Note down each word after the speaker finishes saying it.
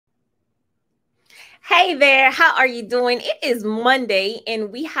Hey there, how are you doing? It is Monday,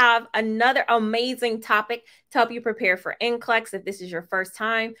 and we have another amazing topic to help you prepare for NCLEX. If this is your first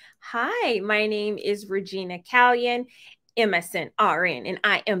time, hi, my name is Regina Callion, MSN RN, and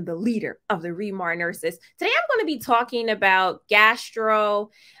I am the leader of the ReMar nurses. Today, I'm going to be talking about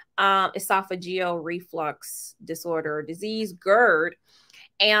esophageal reflux disorder or disease, GERD.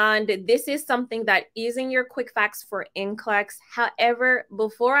 And this is something that is in your quick facts for NCLEX. However,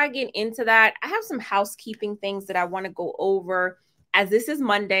 before I get into that, I have some housekeeping things that I want to go over, as this is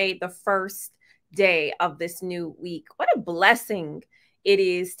Monday, the first day of this new week. What a blessing it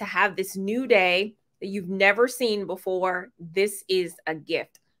is to have this new day that you've never seen before. This is a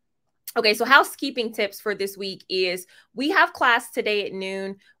gift. Okay, so housekeeping tips for this week is we have class today at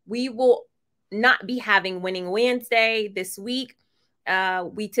noon. We will not be having Winning Wednesday this week.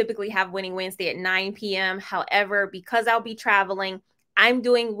 We typically have Winning Wednesday at 9 p.m. However, because I'll be traveling, I'm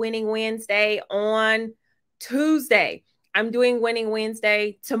doing Winning Wednesday on Tuesday. I'm doing Winning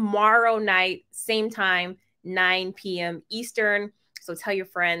Wednesday tomorrow night, same time, 9 p.m. Eastern. So tell your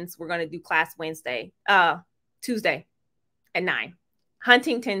friends we're going to do class Tuesday at 9.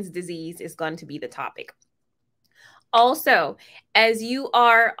 Huntington's disease is going to be the topic. Also, as you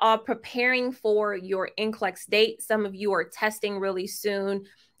are preparing for your NCLEX date, some of you are testing really soon.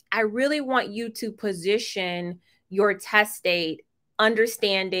 I really want you to position your test date,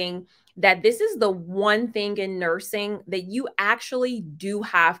 understanding that this is the one thing in nursing that you actually do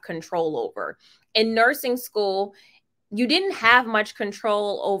have control over. In nursing school, you didn't have much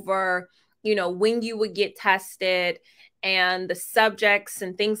control over, when you would get tested and the subjects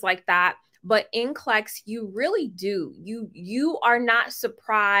and things like that. But NCLEX, you really do. You are not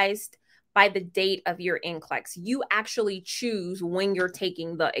surprised by the date of your NCLEX. You actually choose when you're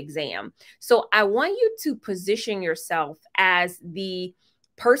taking the exam. So I want you to position yourself as the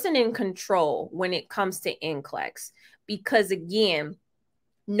person in control when it comes to NCLEX. Because again,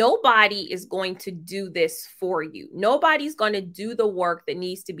 nobody is going to do this for you. Nobody's going to do the work that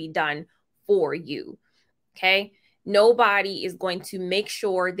needs to be done for you. Okay? Nobody is going to make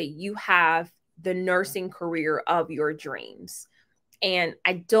sure that you have the nursing career of your dreams. And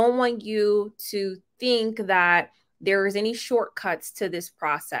I don't want you to think that there is any shortcuts to this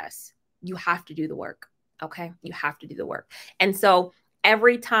process. You have to do the work. Okay? You have to do the work. And so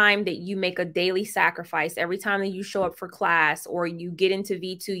every time that you make a daily sacrifice, every time that you show up for class or you get into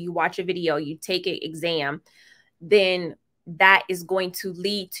V2, you watch a video, you take an exam, then that is going to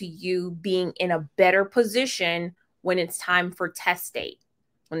lead to you being in a better position when it's time for test date,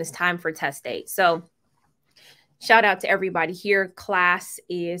 So shout out to everybody here. Class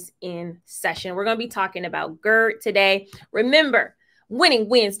is in session. We're going to be talking about GERD today. Remember, Winning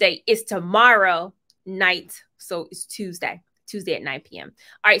Wednesday is tomorrow night. So it's Tuesday at 9 p.m.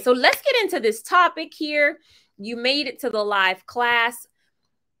 All right, so let's get into this topic here. You made it to the live class.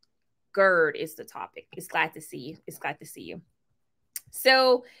 GERD is the topic. It's glad to see you.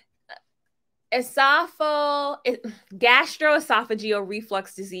 So gastroesophageal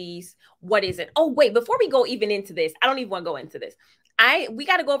reflux disease. What is it? Oh, wait, before we go even into this, I don't even want to go into this. We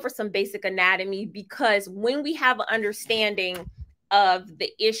got to go over some basic anatomy, because when we have an understanding of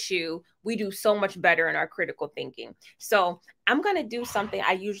the issue, we do so much better in our critical thinking. So I'm going to do something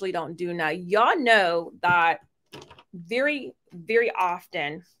I usually don't do. Now, y'all know that very, very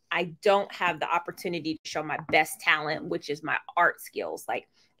often I don't have the opportunity to show my best talent, which is my art skills. Like,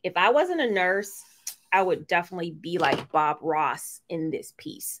 if I wasn't a nurse, I would definitely be like Bob Ross in this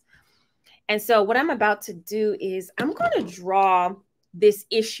piece. And so what I'm about to do is I'm going to draw this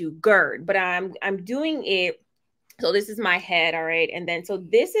issue, GERD, but I'm doing it. So this is my head, all right? And then, so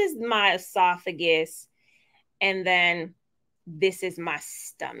this is my esophagus, and then this is my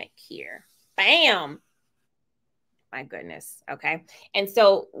stomach here. Bam! My goodness, okay? And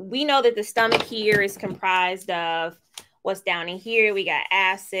so we know that the stomach here is comprised of what's down in here. We got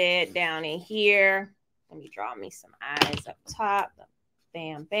acid down in here. Let me draw me some eyes up top.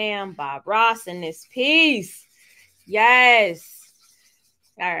 Bam, bam. Bob Ross in this piece. Yes.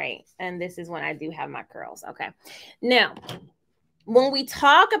 All right. And this is when I do have my curls. Okay. Now, when we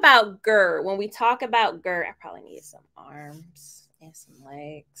talk about GERD, I probably need some arms and some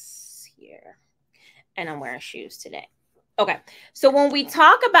legs here. And I'm wearing shoes today. Okay. So when we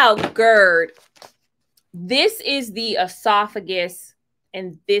talk about GERD, this is the esophagus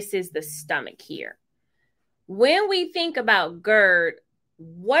and this is the stomach here. When we think about GERD,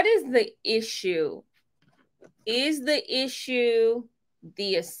 what is the issue? Is the issue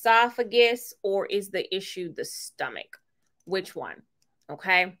the esophagus, or is the issue the stomach? Which one?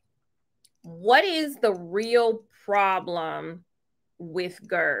 Okay. What is the real problem with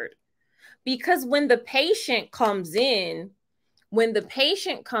GERD? Because when the patient comes in,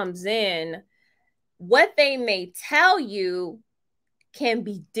 what they may tell you can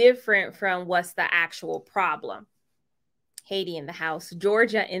be different from what's the actual problem. Haiti in the house,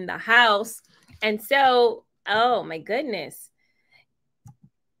 Georgia in the house. And so, oh my goodness.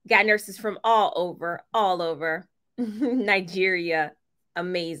 Got nurses from all over Nigeria.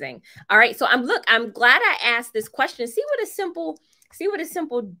 Amazing. All right. So I'm glad I asked this question. See what a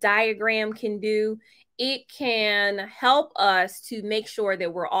simple diagram can do. It can help us to make sure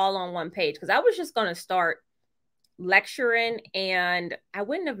that we're all on one page. Because I was just going to start lecturing and I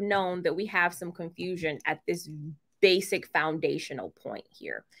wouldn't have known that we have some confusion at this basic foundational point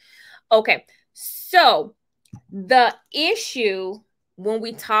here. Okay. So the issue when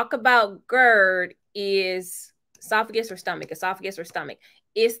we talk about GERD is esophagus or stomach.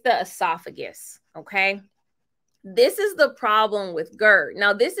 It's the esophagus, okay? This is the problem with GERD.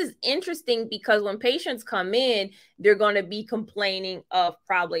 Now, this is interesting because when patients come in, they're going to be complaining of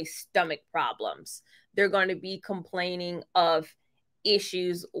probably stomach problems. They're going to be complaining of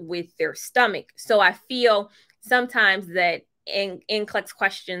issues with their stomach. So I feel sometimes that NCLEX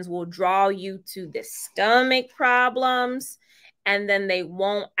questions will draw you to the stomach problems, and then they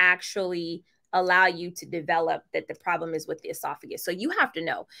won't actually allow you to develop that the problem is with the esophagus. So you have to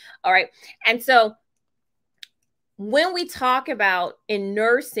know. All right. And so when we talk about in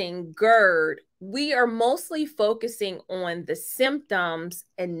nursing GERD, we are mostly focusing on the symptoms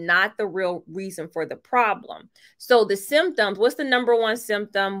and not the real reason for the problem. So the symptoms, what's the number one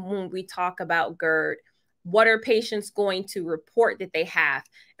symptom when we talk about GERD? What are patients going to report that they have?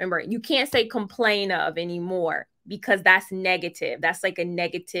 Remember, you can't say complain of anymore because that's negative. That's like a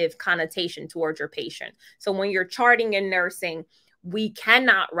negative connotation towards your patient. So when you're charting in nursing, we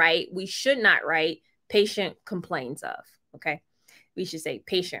should not write patient complains of, okay? We should say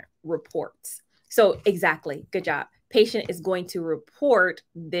patient reports. So exactly, good job. Patient is going to report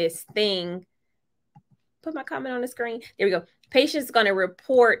this thing. Put my comment on the screen. There we go. Patient's going to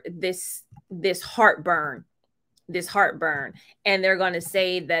report this heartburn, and they're going to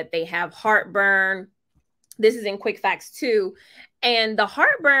say that they have heartburn. This is in Quick Facts too. And the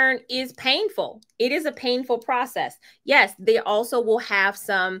heartburn is painful. It is a painful process. Yes, they also will have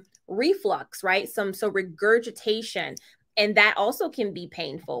some reflux, right? So regurgitation, and that also can be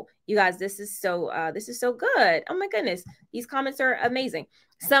painful. You guys, this is so good. Oh my goodness, these comments are amazing.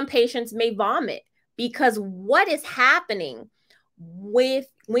 Some patients may vomit because what is happening with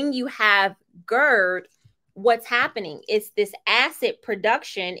when you have GERD? What's happening is this acid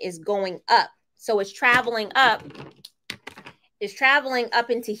production is going up. So it's traveling up. It's traveling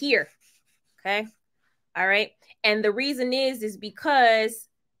up into here. Okay. All right. And the reason is because,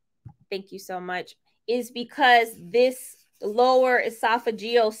 thank you so much, is because this lower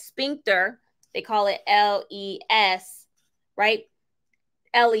esophageal sphincter, they call it LES, right?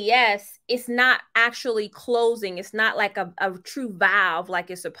 LES, it's not actually closing. It's not like a true valve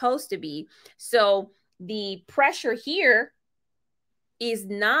like it's supposed to be. So the pressure here is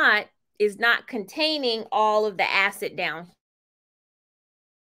not containing all of the acid down.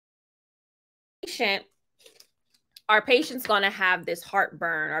 Our patient's going to have this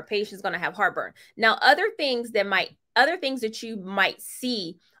heartburn. Our patient's going to have heartburn. Now, other things that you might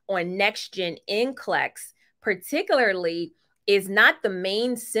see on next gen NCLEX, particularly, is not the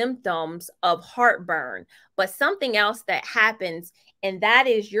main symptoms of heartburn, but something else that happens, and that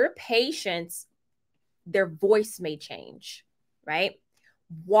is your patients, their voice may change, right?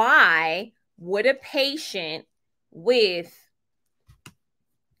 Why would a patient with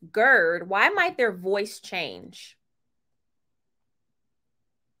GERD, why might their voice change?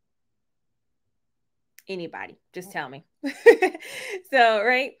 Anybody, just tell me. So,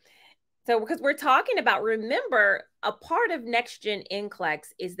 right? So, because we're talking about, remember, a part of next gen NCLEX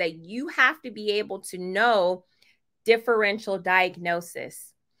is that you have to be able to know differential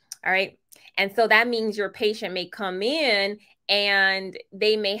diagnosis. All right. And so that means your patient may come in and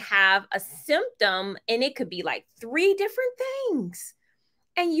they may have a symptom, and it could be like 3 different things.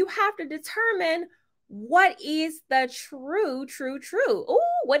 And you have to determine what is the true. Oh,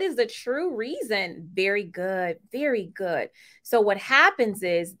 what is the true reason? Very good. Very good. So what happens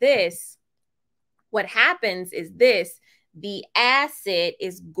is this. The acid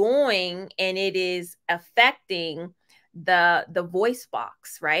is going and it is affecting the voice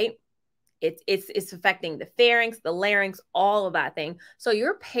box, right? It's affecting the pharynx, the larynx, all of that thing. So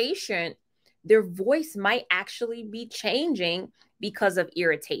your patient, their voice might actually be changing because of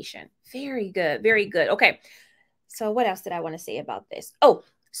irritation. Very good. Very good. Okay. So what else did I want to say about this? Oh,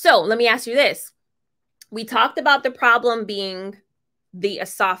 so let me ask you this. We talked about the problem being the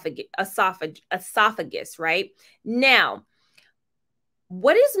esophagus, right? Now,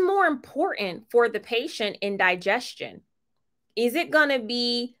 what is more important for the patient in digestion? Is it going to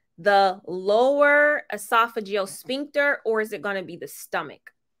be the lower esophageal sphincter, or is it going to be the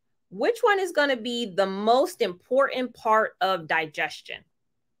stomach? Which one is going to be the most important part of digestion?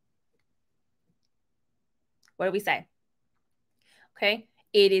 What do we say? Okay.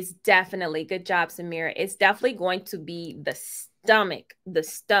 It is definitely, good job, Samira. It's definitely going to be the stomach,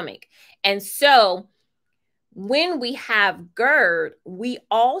 And so when we have GERD, we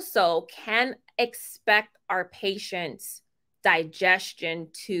also can expect our patients' digestion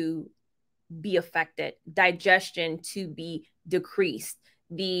to be affected, digestion to be decreased.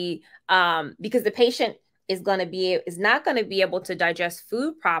 Because the patient is not going to be able to digest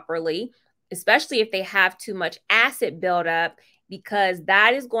food properly, especially if they have too much acid buildup, because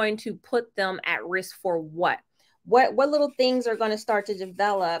that is going to put them at risk for what little things are going to start to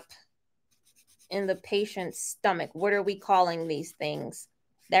develop in the patient's stomach. What are we calling these things?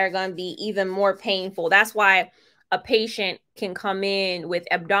 They're going to be even more painful. That's why a patient can come in with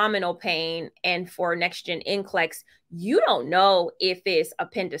abdominal pain, and for next gen NCLEX, you don't know if it's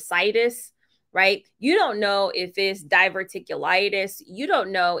appendicitis, right? You don't know if it's diverticulitis. You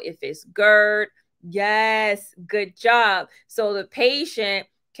don't know if it's GERD. Yes, good job. So the patient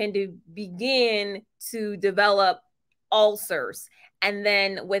can begin to develop ulcers. And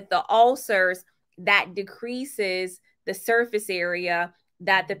then with the ulcers, that decreases the surface area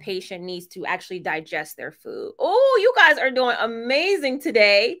that the patient needs to actually digest their food. Oh, you guys are doing amazing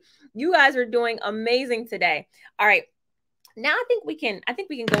today. You guys are doing amazing today. All right. Now I think we can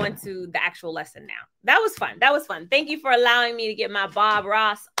go into the actual lesson now. That was fun. Thank you for allowing me to get my Bob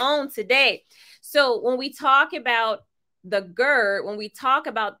Ross on today. So when we talk about the GERD,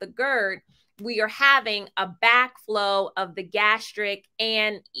 we are having a backflow of the gastric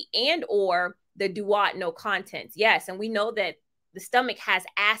and or the duodenal contents. Yes, and we know that the stomach has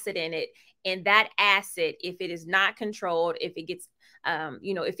acid in it, and that acid, if it is not controlled, if it gets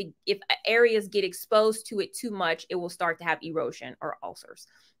if areas get exposed to it too much, it will start to have erosion or ulcers.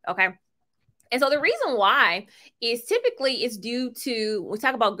 Okay. And so the reason why is typically it's due to, when we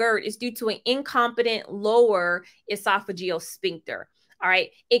talk about GERD, it's due to an incompetent lower esophageal sphincter. All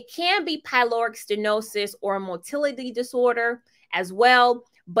right. It can be pyloric stenosis or a motility disorder as well,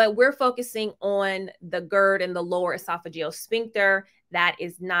 but we're focusing on the GERD and the lower esophageal sphincter that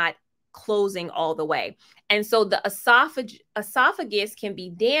is not closing all the way. And so the esophagus can be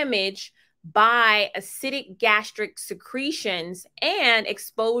damaged by acidic gastric secretions and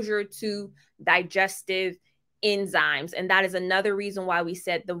exposure to digestive enzymes. And that is another reason why we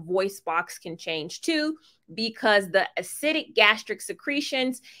said the voice box can change too, because the acidic gastric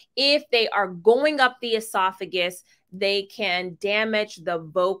secretions, if they are going up the esophagus, they can damage the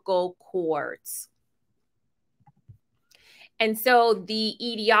vocal cords. And so the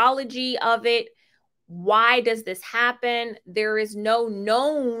etiology of it, why does this happen? There is no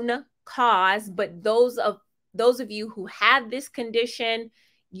known cause, but those of you who have this condition,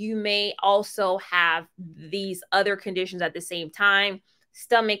 you may also have these other conditions at the same time.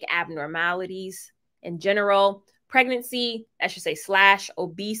 Stomach abnormalities in general, pregnancy, I should say /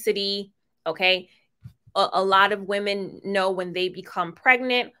 obesity. Okay. A lot of women know when they become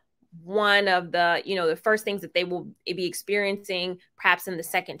pregnant, one of the, the first things that they will be experiencing perhaps in the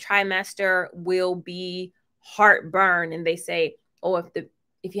second trimester will be heartburn. And they say, oh,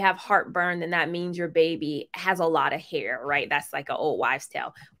 if you have heartburn, then that means your baby has a lot of hair, right? That's like an old wives'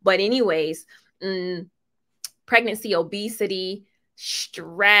 tale. But anyways, pregnancy, obesity,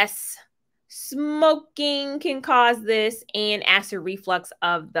 stress, smoking can cause this, and acid reflux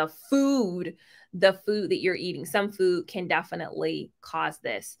of the food that you're eating. Some food can definitely cause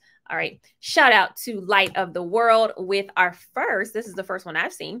this. All right. Shout out to Light of the World with our first. This is the first one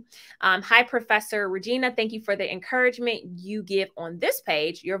I've seen. Hi, Professor Regina. Thank you for the encouragement you give on this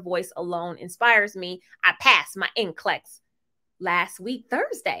page. Your voice alone inspires me. I passed my NCLEX last week,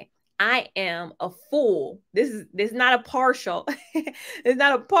 Thursday. I am a full. This is not a partial. It's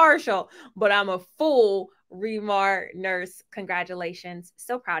not a partial, but I'm a full ReMar nurse. Congratulations.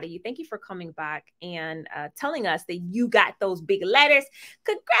 So proud of you. Thank you for coming back and telling us that you got those big letters.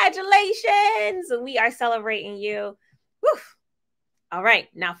 Congratulations. We are celebrating you. Whew. All right.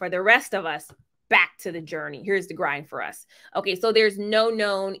 Now for the rest of us, back to the journey. Here's the grind for us. Okay. So there's no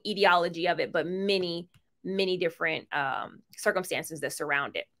known etiology of it, but many, many different circumstances that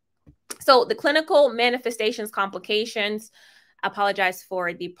surround it. So the clinical manifestations, complications, apologize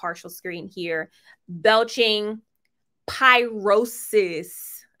for the partial screen here. Belching,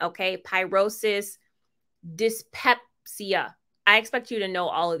 pyrosis, okay? Pyrosis, dyspepsia. I expect you to know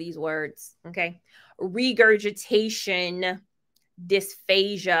all of these words, okay? Regurgitation,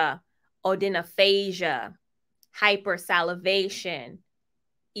 dysphagia, odynophagia, hypersalivation,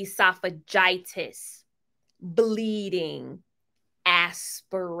 esophagitis, bleeding,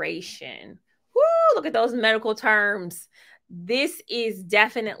 aspiration. Woo, look at those medical terms. This is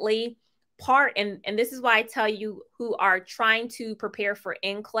definitely part, and this is why I tell you who are trying to prepare for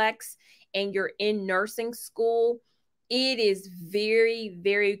NCLEX and you're in nursing school, it is very,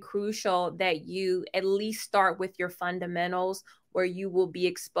 very crucial that you at least start with your fundamentals where you will be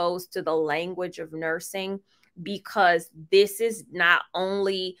exposed to the language of nursing, because this is not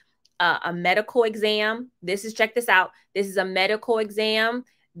only a medical exam. This is, check this out. This is a medical exam.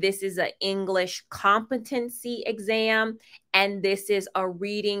 This is an English competency exam. And this is a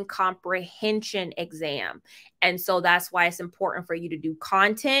reading comprehension exam. And so that's why it's important for you to do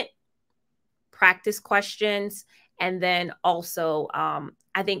content, practice questions, and then also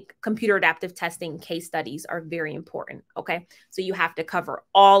I think computer adaptive testing case studies are very important. Okay. So you have to cover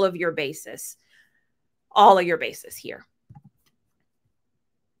all of your bases here.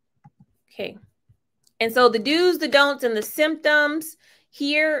 Okay. And so the do's, the don'ts, and the symptoms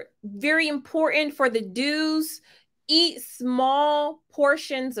here, very important for the do's: eat small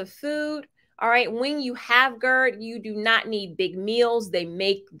portions of food. All right. When you have GERD, you do not need big meals. They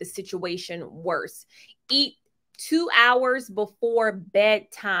make the situation worse. Eat 2 hours before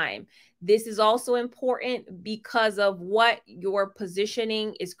bedtime. This is also important because of what your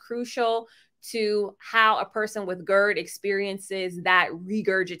positioning is crucial to how a person with GERD experiences that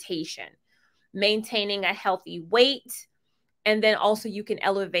regurgitation. Maintaining a healthy weight, and then also you can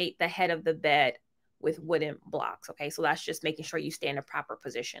elevate the head of the bed with wooden blocks. Okay, so that's just making sure you stay in a proper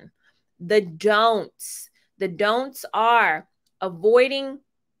position. The don'ts are avoiding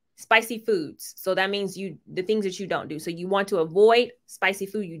spicy foods. So that means the things that you don't do. So you want to avoid spicy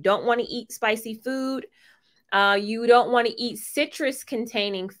food. You don't want to eat spicy food. You don't want to eat citrus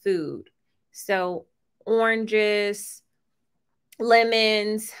containing food. So oranges,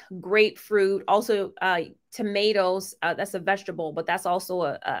 lemons, grapefruit, also tomatoes. That's a vegetable, but that's also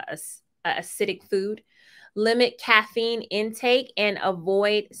a acidic food. Limit caffeine intake and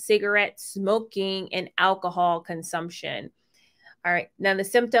avoid cigarette smoking and alcohol consumption. All right. Now the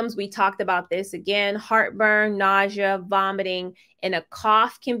symptoms, we talked about this again: heartburn, nausea, vomiting, and a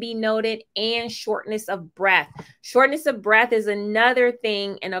cough can be noted, and shortness of breath. Shortness of breath is another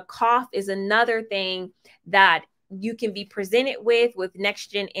thing, and a cough is another thing that you can be presented with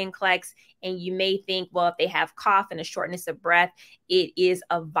next-gen NCLEX, and you may think, well, if they have cough and a shortness of breath, it is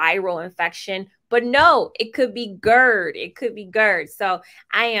a viral infection. But no, it could be GERD. It could be GERD. So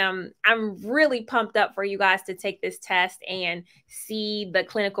I'm really pumped up for you guys to take this test and see the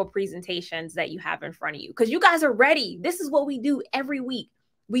clinical presentations that you have in front of you, because you guys are ready. This is what we do every week.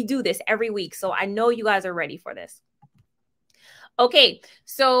 We do this every week. So I know you guys are ready for this. Okay,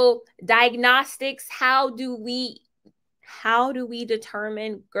 so diagnostics, how do we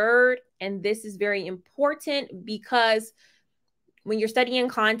determine GERD? And this is very important because when you're studying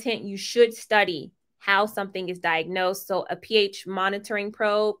content, you should study how something is diagnosed. So a pH monitoring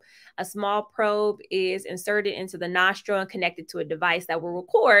probe, a small probe, is inserted into the nostril and connected to a device that will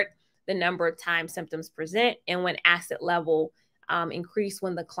record the number of times symptoms present and when acid level increase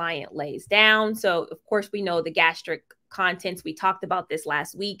when the client lays down. So of course we know the gastric contents. We talked about this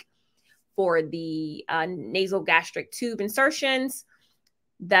last week for the nasal gastric tube insertions,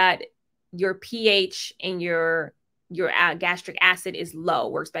 that your pH and your gastric acid is low.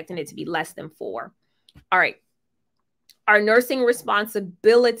 We're expecting it to be less than 4. All right. Our nursing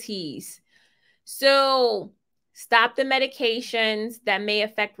responsibilities. So stop the medications that may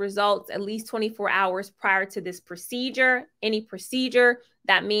affect results at least 24 hours prior to this procedure. Any procedure,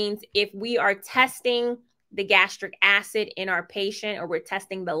 that means if we are testing the gastric acid in our patient, or we're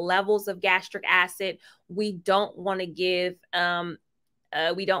testing the levels of gastric acid, we don't want to give an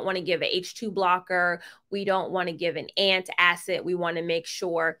H2 blocker. We don't want to give an antacid. We want to make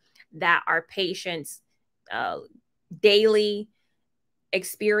sure that our patient's daily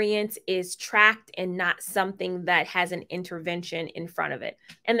experience is tracked and not something that has an intervention in front of it.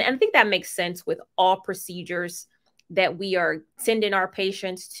 And I think that makes sense with all procedures that we are sending our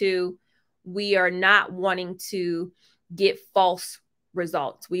patients to. We are not wanting to get false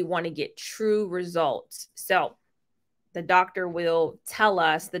results. We want to get true results. So the doctor will tell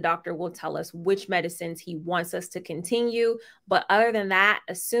us which medicines he wants us to continue. But other than that,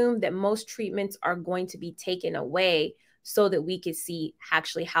 assume that most treatments are going to be taken away so that we can see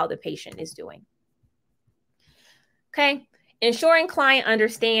actually how the patient is doing. Okay. Ensuring client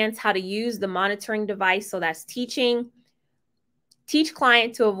understands how to use the monitoring device. So that's teaching. Teach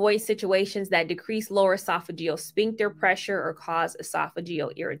client to avoid situations that decrease lower esophageal sphincter pressure or cause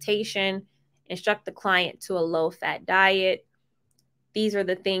esophageal irritation. Instruct the client to a low-fat diet. These are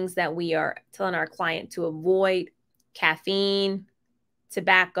the things that we are telling our client to avoid: caffeine,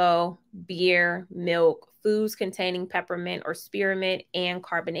 tobacco, beer, milk, foods containing peppermint or spearmint, and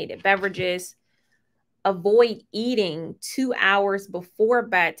carbonated beverages. Avoid eating 2 hours before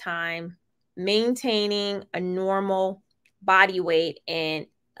bedtime, maintaining a normal body weight, and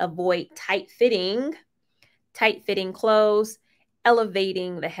avoid tight-fitting clothes,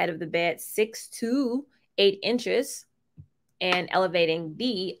 elevating the head of the bed 6 to 8 inches, and elevating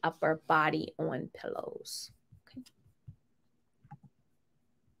the upper body on pillows. Okay.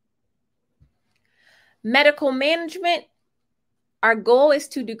 Medical management. Our goal is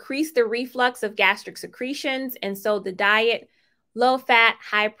to decrease the reflux of gastric secretions, and so the diet: low fat,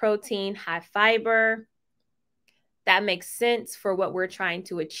 high protein, high fiber. That makes sense for what we're trying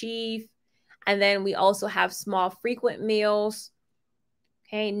to achieve. And then we also have small, frequent meals.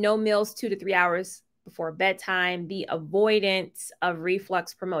 Okay, no meals 2 to 3 hours before bedtime. The avoidance of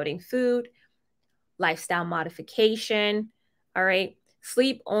reflux promoting food. Lifestyle modification. All right.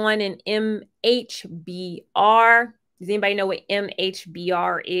 Sleep on an MHBR. Does anybody know what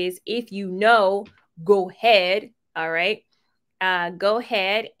MHBR is? If you know, go ahead. All right. Go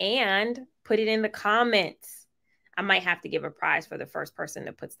ahead and put it in the comments. I might have to give a prize for the first person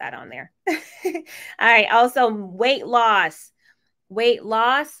that puts that on there. All right. Also, weight loss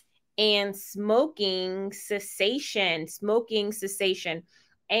and smoking cessation.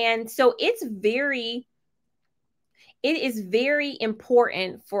 And so it is very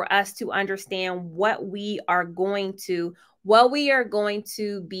important for us to understand what we are going to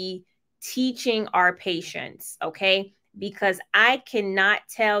be teaching our patients, okay? Because I cannot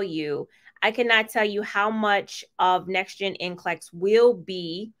tell you how much of next-gen NCLEX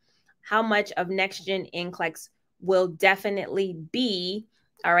will definitely be,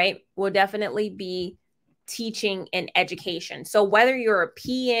 all right, will definitely be teaching and education. So whether you're a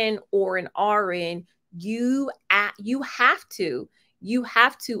PN or an RN, you have to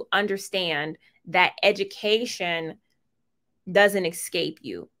understand that education doesn't escape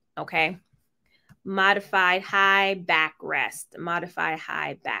you, okay? Modified high back rest,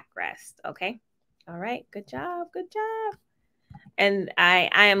 okay? All right, good job. And I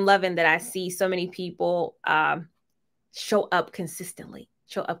am loving that I see so many people show up consistently.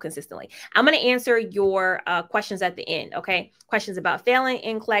 I'm going to answer your questions at the end, okay? Questions about failing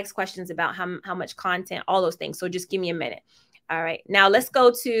NCLEX, questions about how much content, all those things. So just give me a minute. All right. Now let's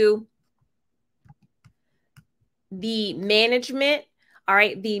go to the management. All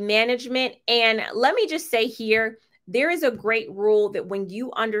right. The management. And let me just say here, there is a great rule that when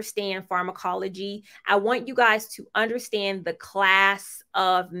you understand pharmacology, I want you guys to understand the class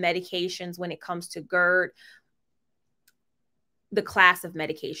of medications when it comes to Gerd, the class of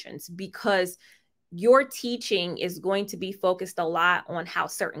medications, because your teaching is going to be focused a lot on how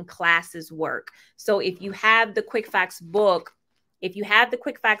certain classes work. So if you have the Quick Facts book, and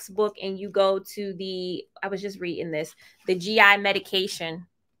you go to I was just reading this, the GI medication,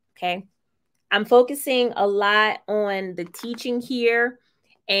 okay? I'm focusing a lot on the teaching here,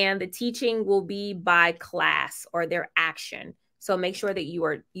 and the teaching will be by class or their action. So make sure that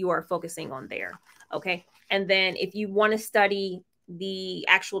you are focusing on there, okay? And then if you want to study the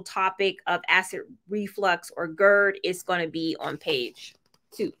actual topic of acid reflux or Gerd, it's going to be on page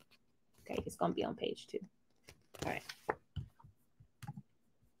 2. Okay, it's going to be on page 2. All right.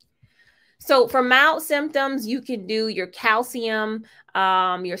 So for mild symptoms, you can do your calcium,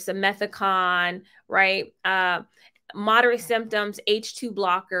 your simethicone, right? Moderate symptoms, H2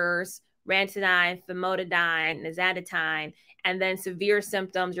 blockers, ranitidine, famotidine, nizatidine. And then severe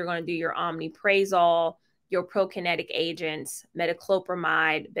symptoms, you're going to do your omeprazole, your prokinetic agents,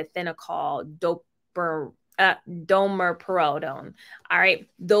 metoclopramide, bethanacol, domperidone. All right,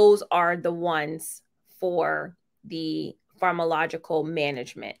 those are the ones for the pharmacological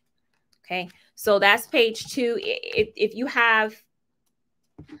management. Okay, so that's page 2. If you have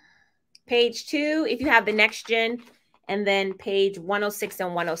page 2, if you have the next gen, and then page 106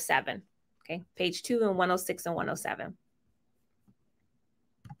 and 107. Okay, page 2 and 106 and 107.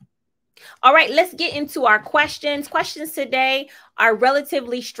 All right, let's get into our questions. Questions today are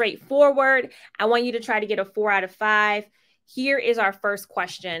relatively straightforward. I want you to try to get a 4 out of 5. Here is our first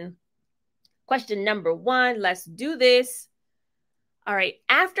question. Question number 1. Let's do this. All right.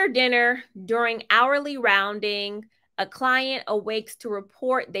 After dinner, during hourly rounding, a client awakes to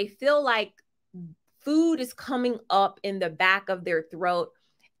report they feel like food is coming up in the back of their throat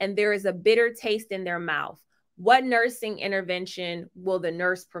and there is a bitter taste in their mouth. What nursing intervention will the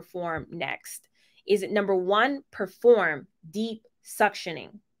nurse perform next? Is it number 1, perform deep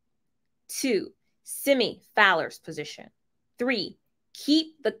suctioning? 2, semi-Fowler's position? 3,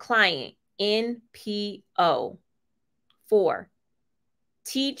 keep the client in PO? 4,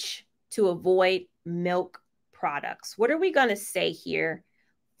 teach to avoid milk products? What are we going to say here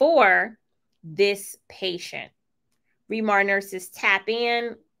for this patient? ReMar nurses, tap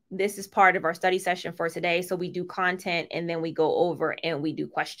in. This is part of our study session for today. So we do content and then we go over and we do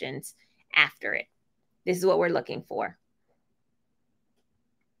questions after it. This is what we're looking for.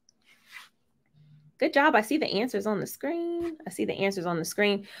 Good job. I see the answers on the screen.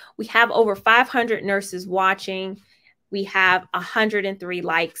 We have over 500 nurses watching. We have 103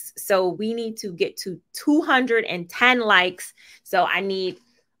 likes. So we need to get to 210 likes. So I need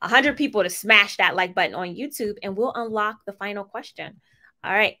 100 people to smash that like button on YouTube and we'll unlock the final question.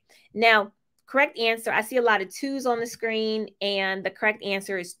 All right. Now, correct answer. I see a lot of 2s on the screen and the correct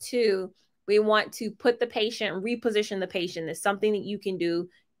answer is 2. We want to put the patient, reposition the patient. It's something that you can do.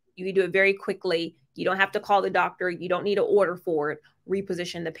 You can do it very quickly. You don't have to call the doctor. You don't need an order for it.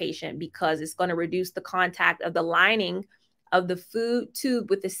 Reposition the patient because it's going to reduce the contact of the lining of the food tube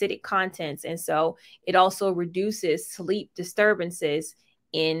with acidic contents. And so it also reduces sleep disturbances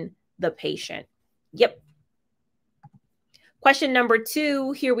in the patient. Yep. Question number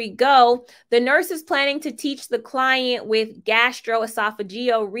 2, here we go. The nurse is planning to teach the client with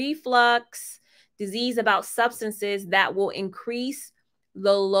gastroesophageal reflux disease about substances that will increase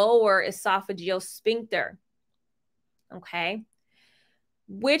the lower esophageal sphincter. Okay.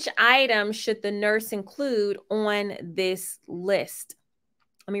 Which item should the nurse include on this list?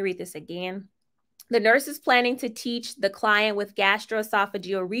 Let me read this again. The nurse is planning to teach the client with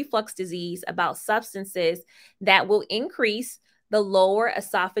gastroesophageal reflux disease about substances that will increase the lower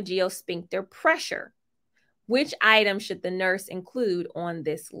esophageal sphincter pressure. Which item should the nurse include on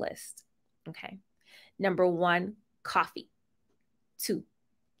this list? Okay. Number 1, coffee. 2,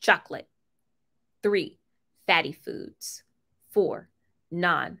 chocolate. 3, fatty foods. 4,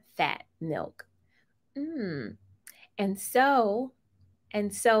 non-fat milk. And so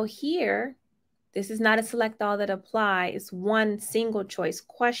here, this is not a select all that apply. It's one single choice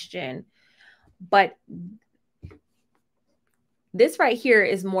question, but this right here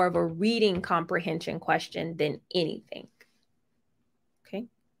is more of a reading comprehension question than anything. Okay.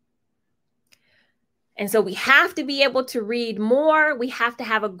 And so we have to be able to read more. We have to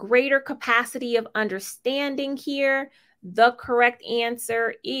have a greater capacity of understanding here. The correct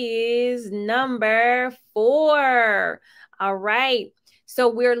answer is number 4. All right. So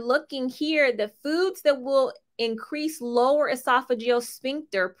we're looking here, the foods that will increase lower esophageal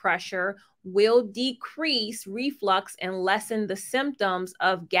sphincter pressure will decrease reflux and lessen the symptoms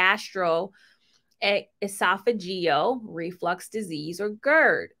of gastroesophageal reflux disease or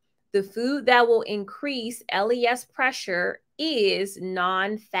GERD. The food that will increase LES pressure is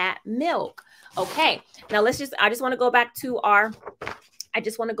non-fat milk. Okay, now I just want to go back to our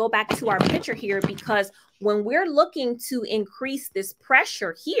picture here because when we're looking to increase this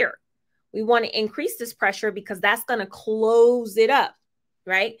pressure here, we want to increase this pressure because that's going to close it up,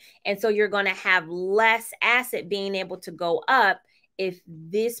 right? And so you're going to have less acid being able to go up if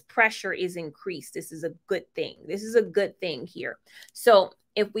this pressure is increased. This is a good thing. This is a good thing here. So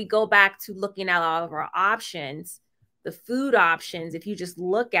if we go back to looking at all of our options, the food options, if you just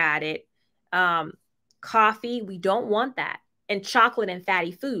look at it, coffee, we don't want that. And chocolate and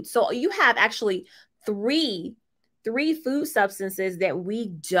fatty foods. So you have actually three food substances that we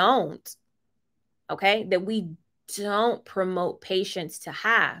don't, okay, that we don't promote patients to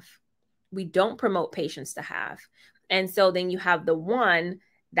have. We don't promote patients to have. And so then you have the one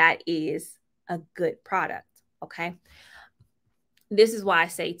that is a good product, okay? This is why I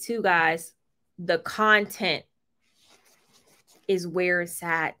say too, guys, the content is where it's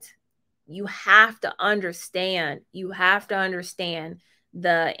at. You have to understand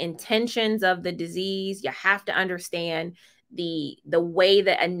the intentions of the disease. You have to understand the way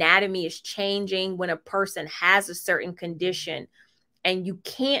the anatomy is changing when a person has a certain condition. And you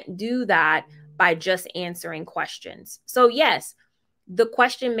can't do that by just answering questions. So yes, the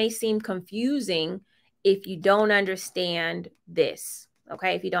question may seem confusing if you don't understand this.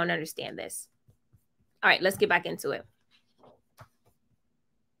 Okay, if you don't understand this. All right, let's get back into it.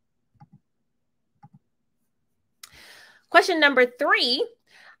 Question number 3,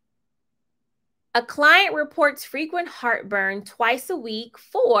 a client reports frequent heartburn twice a week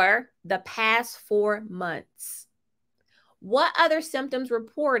for the past 4 months. What other symptoms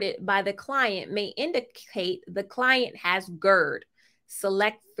reported by the client may indicate the client has GERD?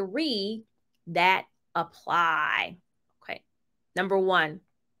 Select 3 that apply. Okay. Number 1,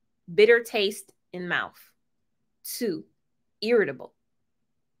 bitter taste in mouth. 2, irritable.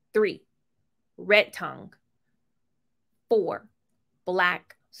 3, red tongue. 4,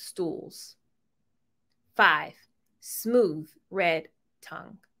 black stools. 5, smooth red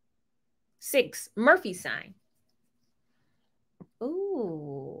tongue. 6, Murphy sign.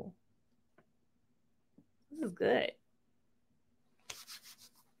 Ooh, this is good.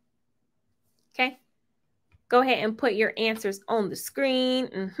 Okay. Go ahead and put your answers on the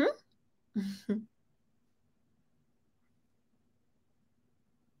screen.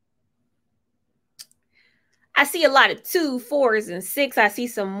 I see a lot of 2, 4s, and 6. I see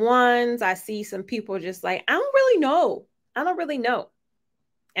some 1s. I see some people just like, I don't really know. I don't really know.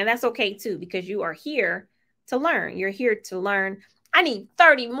 And that's okay too, because you are here to learn. You're here to learn. I need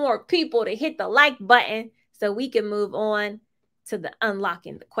 30 more people to hit the like button so we can move on to the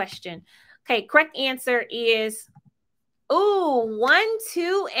unlocking the question. Okay, correct answer is, 1,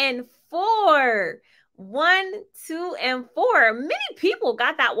 2, and 4. 1, 2, and 4. Many people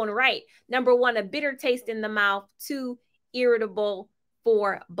got that one right. Number 1, a bitter taste in the mouth. 2, irritable.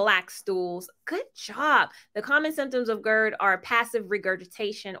 4, black stools. Good job. The common symptoms of GERD are passive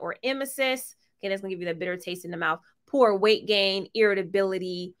regurgitation or emesis. Okay, that's going to give you the bitter taste in the mouth. Poor weight gain,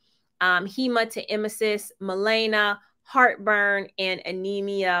 irritability, hematemesis, melena, heartburn, and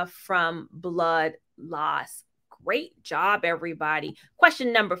anemia from blood loss. Great job, everybody.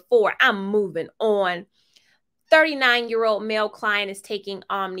 Question number 4. I'm moving on. 39-year-old male client is taking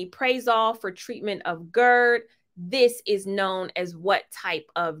omeprazole for treatment of GERD. This is known as what type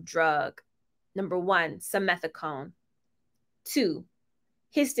of drug? Number 1, simethicone. 2,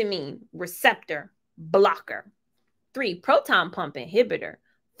 histamine receptor blocker. 3, proton pump inhibitor.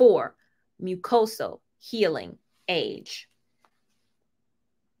 4, mucosal healing agent.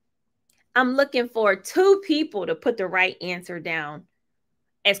 I'm looking for 2 people to put the right answer down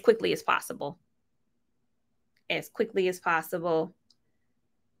as quickly as possible. As quickly as possible.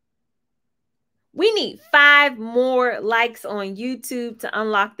 We need 5 more likes on YouTube to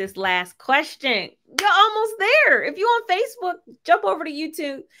unlock this last question. You're almost there. If you're on Facebook, jump over to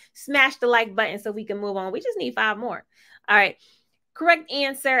YouTube, smash the like button so we can move on. We just need 5 more. All right. Correct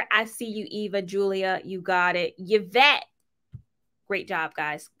answer. I see you, Eva, Julia. You got it. Yvette. Great job,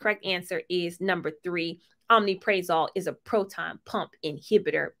 guys. Correct answer is number 3. Omeprazole is a proton pump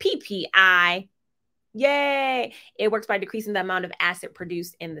inhibitor, PPI. Yay. It works by decreasing the amount of acid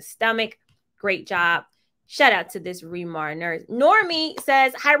produced in the stomach. Great job. Shout out to this ReMar nurse. Normie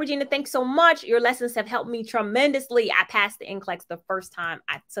says, hi, Regina. Thanks so much. Your lessons have helped me tremendously. I passed the NCLEX the first time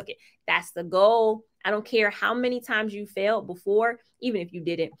I took it. That's the goal. I don't care how many times you failed before, even if you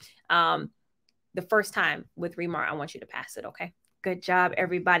didn't. The first time with ReMar, I want you to pass it, okay? Good job,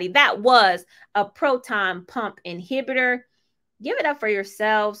 everybody. That was a proton pump inhibitor. Give it up for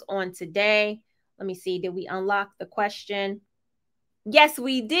yourselves on today. Let me see. Did we unlock the question? Yes,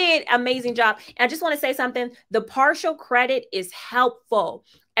 we did. Amazing job. And I just want to say something. The partial credit is helpful.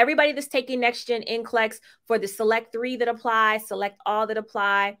 Everybody that's taking Next Gen NCLEX, for the select 3 that apply, select all that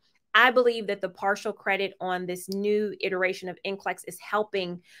apply, I believe that the partial credit on this new iteration of NCLEX is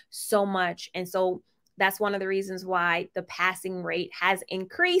helping so much. And so that's one of the reasons why the passing rate has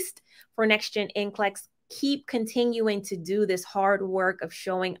increased for Next Gen NCLEX. Keep continuing to do this hard work of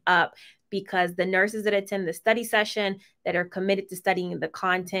showing up, because the nurses that attend the study session, that are committed to studying the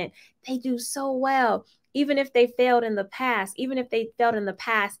content, they do so well. Even if they failed in the past,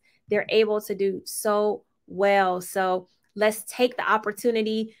 they're able to do so well. So let's take the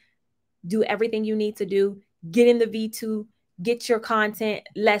opportunity, do everything you need to do, get in the V2, get your content.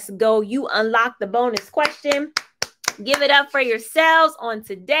 Let's go. You unlock the bonus question. Give it up for yourselves on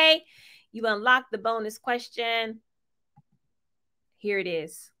today. You unlock the bonus question. Here it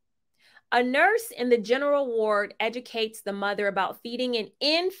is. A nurse in the general ward educates the mother about feeding an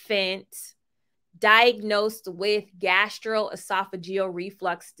infant diagnosed with gastroesophageal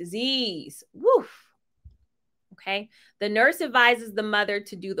reflux disease. Woof. Okay. The nurse advises the mother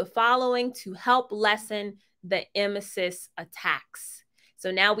to do the following to help lessen the emesis attacks.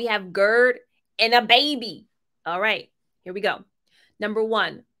 So now we have GERD and a baby. All right, here we go. Number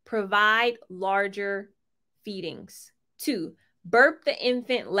 1, provide larger feedings. 2, burp the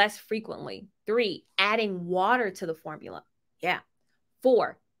infant less frequently. 3, adding water to the formula. Yeah.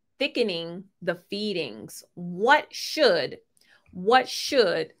 4, thickening the feedings. What should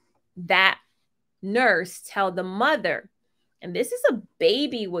that nurse tell the mother? And this is a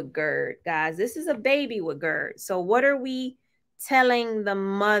baby with GERD, guys. This is a baby with GERD. So what are we telling the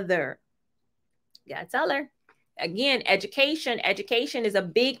mother? You gotta tell her. again, education is a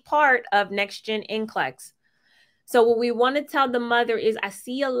big part of next gen NCLEX. So what we want to tell the mother is, I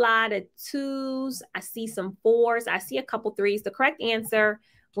see a lot of 2s, I see some 4s, I see a couple 3s. The correct answer,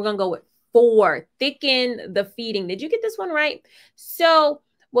 we're going to go with 4. Thicken the feeding. Did you get this one right? So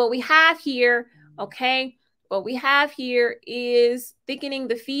what we have here, okay, what we have here is thickening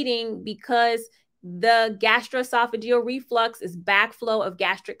the feeding because the gastroesophageal reflux is backflow of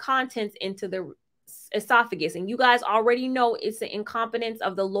gastric contents into the esophagus. And you guys already know it's an incompetence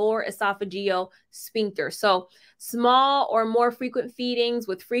of the lower esophageal sphincter. So small or more frequent feedings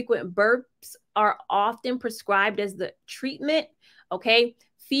with frequent burps are often prescribed as the treatment. Okay.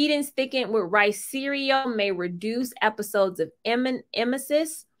 Feedings thickened with rice cereal may reduce episodes of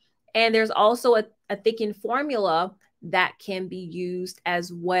emesis. And there's also a thickened formula that can be used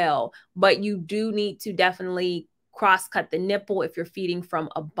as well. But you do need to definitely cross-cut the nipple if you're feeding from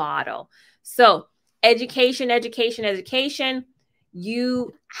a bottle. So education.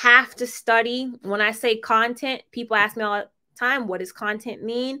 You have to study. When I say content, people ask me all the time, what does content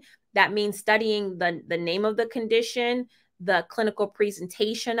mean? That means studying the name of the condition, the clinical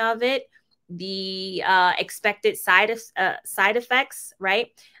presentation of it, the expected side effects, right,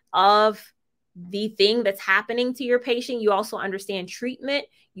 of the thing that's happening to your patient. You also understand treatment.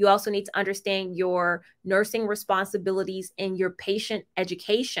 You also need to understand your nursing responsibilities and your patient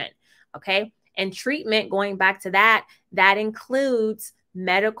education, okay? And treatment, going back to that, that includes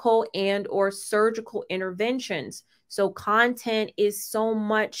medical and or surgical interventions. So content is so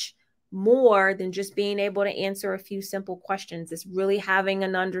much more than just being able to answer a few simple questions. It's really having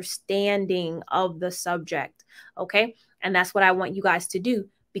an understanding of the subject, okay? And that's what I want you guys to do,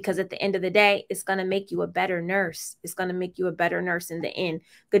 because at the end of the day, it's going to make you a better nurse. It's going to make you a better nurse in the end.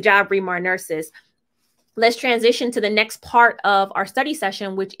 Good job, ReMar nurses. Let's transition to the next part of our study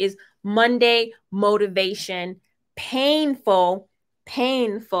session, which is Monday motivation. Painful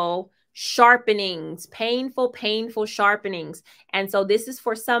sharpenings, painful sharpenings. And so this is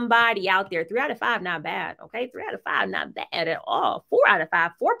for somebody out there. 3 out of 5, not bad. Okay. 3 out of 5, not bad at all. 4 out of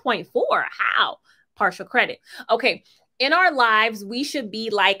 5, 4.4. How? Partial credit. Okay. In our lives, we should be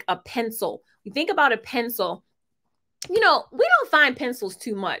like a pencil. You think about a pencil, you know, we don't find pencils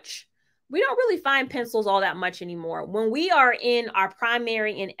too much. We don't really find pencils all that much anymore. When we are in our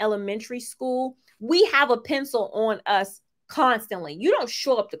primary and elementary school, we have a pencil on us constantly. You don't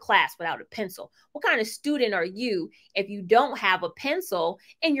show up to class without a pencil. What kind of student are you if you don't have a pencil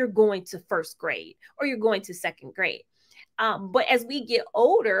and you're going to first grade or you're going to second grade? But as we get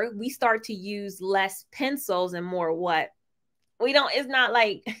older, we start to use less pencils and more what? We don't, it's not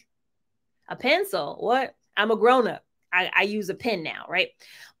like a pencil. What? I'm a grown-up. I use a pen now, right?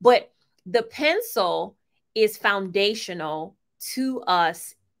 But the pencil is foundational to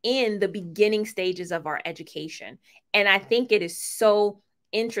us in the beginning stages of our education. And I think it is so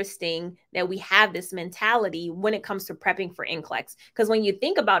interesting that we have this mentality when it comes to prepping for NCLEX. Because when you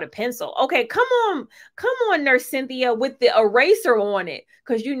think about a pencil, okay, come on, Nurse Cynthia, with the eraser on it,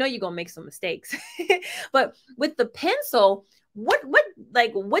 because you know you're gonna make some mistakes. But with the pencil, what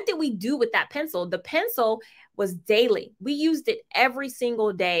did we do with that pencil? The pencil was daily. We used it every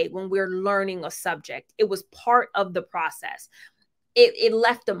single day when we're learning a subject. It was part of the process. It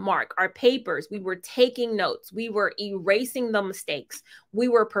left a mark. Our papers, we were taking notes. We were erasing the mistakes. We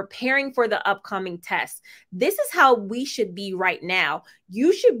were preparing for the upcoming tests. This is how we should be right now.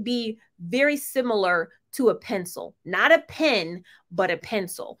 You should be very similar to a pencil, not a pen, but a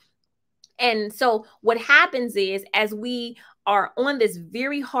pencil. And so what happens is, as we are on this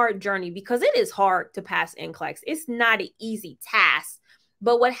very hard journey, because it is hard to pass NCLEX, it's not an easy task.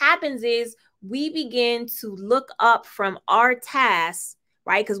 But what happens is we begin to look up from our tasks,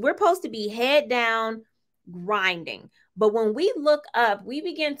 right? Because we're supposed to be head down grinding. But when we look up, we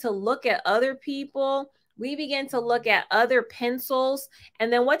begin to look at other people. We begin to look at other pencils.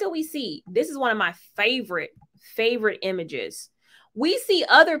 And then what do we see? This is one of my favorite images. We see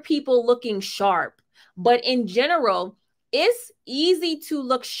other people looking sharp, but in general, it's easy to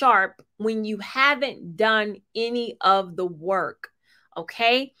look sharp when you haven't done any of the work,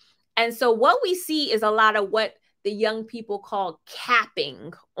 okay? And so what we see is a lot of what the young people call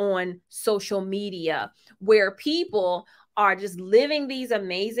capping on social media, where people are just living these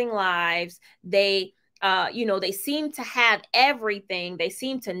amazing lives. They they seem to have everything. They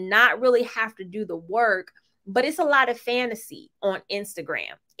seem to not really have to do the work. But it's a lot of fantasy on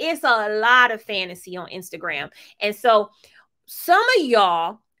Instagram. It's a lot of fantasy on Instagram. And so some of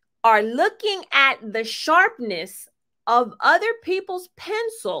y'all are looking at the sharpness of other people's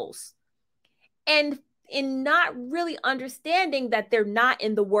pencils and in not really understanding that they're not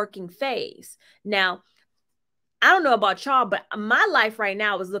in the working phase. Now, I don't know about y'all, but my life right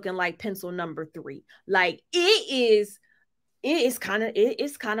now is looking like pencil number 3. Like it's kind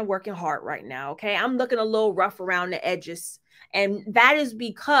of working hard right now. Okay. I'm looking a little rough around the edges. And that is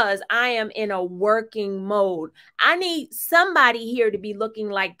because I am in a working mode. I need somebody here to be looking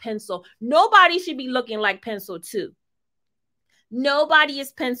like pencil. Nobody should be looking like pencil 2. Nobody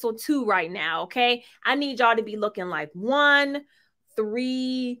is pencil 2 right now. Okay. I need y'all to be looking like 1,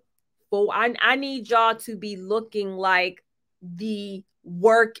 3, 4. I need y'all to be looking like the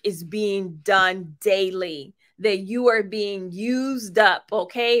work is being done daily, that you are being used up,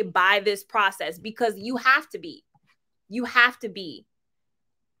 okay, by this process, because you have to be. You have to be.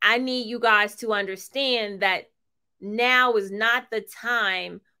 I need you guys to understand that now is not the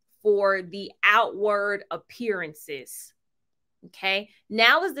time for the outward appearances. Okay.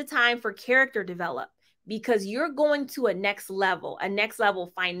 Now is the time for character develop, because you're going to a next level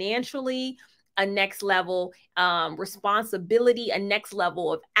financially, a next level responsibility, a next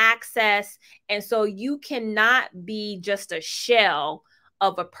level of access. And so you cannot be just a shell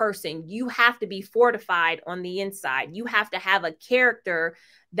of a person. You have to be fortified on the inside. You have to have a character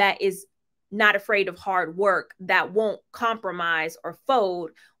that is not afraid of hard work, that won't compromise or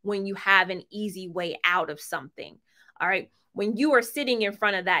fold when you have an easy way out of something. All right. When you are sitting in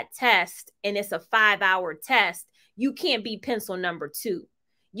front of that test and it's a 5-hour test, you can't be pencil number 2.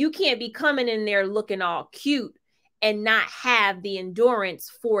 You can't be coming in there looking all cute and not have the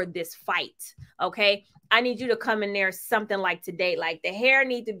endurance for this fight. Okay. I need you to come in there something like today, like the hair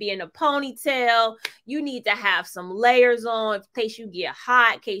needs to be in a ponytail. You need to have some layers on in case you get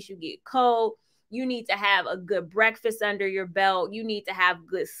hot, in case you get cold. You need to have a good breakfast under your belt. You need to have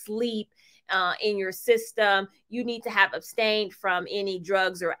good sleep in your system. You need to have abstained from any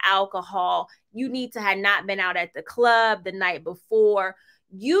drugs or alcohol. You need to have not been out at the club the night before.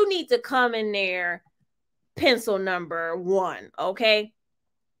 You need to come in there pencil number 1, okay?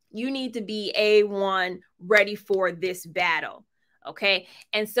 You need to be A1, ready for this battle, okay?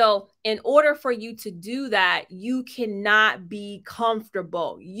 And so in order for you to do that, you cannot be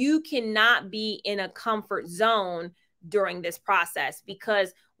comfortable. You cannot be in a comfort zone during this process,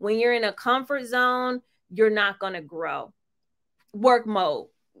 because when you're in a comfort zone, you're not going to grow. Work mode,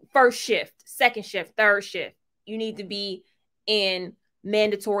 first shift, second shift, third shift. You need to be in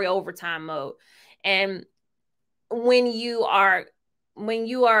mandatory overtime mode. And when you are,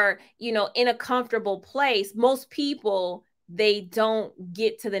 in a comfortable place, most people, they don't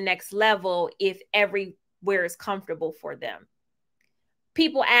get to the next level if everywhere is comfortable for them.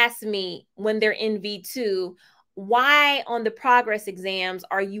 People ask me when they're in V2, why on the progress exams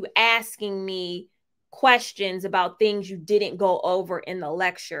are you asking me questions about things you didn't go over in the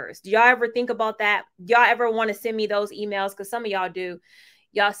lectures? Do y'all ever think about that? Y'all ever want to send me those emails? Because some of y'all do.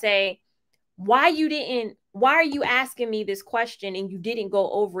 Y'all say, why are you asking me this question and you didn't go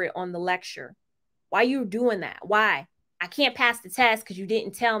over it on the lecture? Why are you doing that? Why? I can't pass the test because you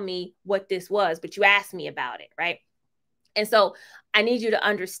didn't tell me what this was, but you asked me about it, right? And so I need you to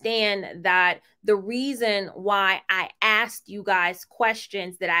understand that the reason why I asked you guys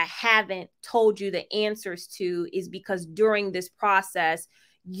questions that I haven't told you the answers to is because during this process,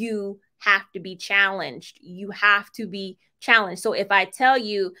 you have to be challenged. You have to be challenged. So if I tell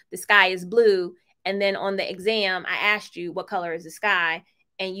you the sky is blue, and then on the exam, I asked you what color is the sky,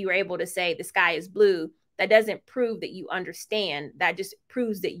 and you were able to say the sky is blue, that doesn't prove that you understand. That just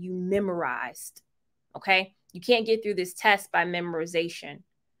proves that you memorized. Okay. You can't get through this test by memorization.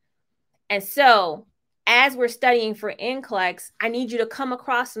 And so as we're studying for NCLEX, I need you to come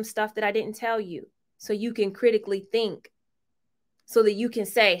across some stuff that I didn't tell you so you can critically think, so that you can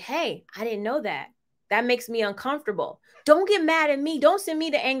say, hey, I didn't know that. That makes me uncomfortable. Don't get mad at me. Don't send me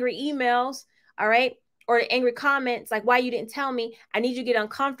the angry emails, all right? Or the angry comments like, why you didn't tell me. I need you to get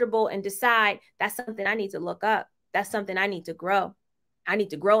uncomfortable and decide that's something I need to look up. That's something I need to grow. I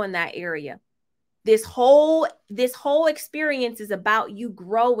need to grow in that area. This whole experience is about you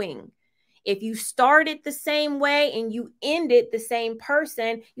growing. If you started the same way and you ended the same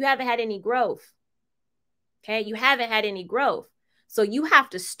person, you haven't had any growth. Okay, you haven't had any growth. So you have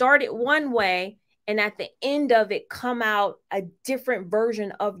to start it one way and at the end of it come out a different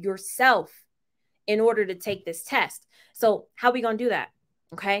version of yourself in order to take this test. So how are we going to do that?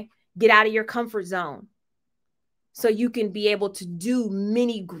 Okay, get out of your comfort zone so you can be able to do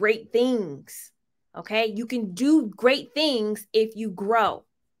many great things. Okay, you can do great things if you grow.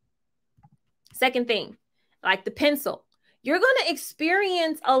 Second thing, like the pencil, you're going to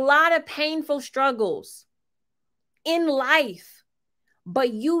experience a lot of painful struggles in life,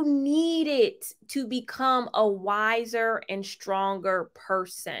 but you need it to become a wiser and stronger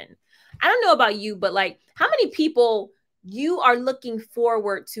person. I don't know about you, but like how many people you are looking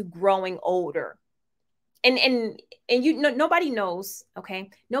forward to growing older? And you know, nobody knows,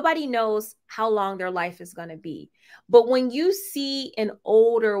 okay? Nobody knows how long their life is going to be. But when you see an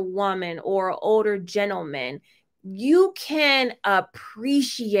older woman or an older gentleman, you can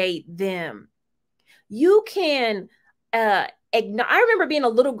appreciate them. You can I remember being a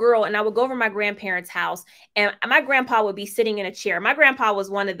little girl and I would go over to my grandparents' house and my grandpa would be sitting in a chair. My grandpa was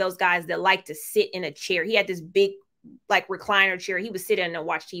one of those guys that liked to sit in a chair. He had this big like recliner chair. He would sit in and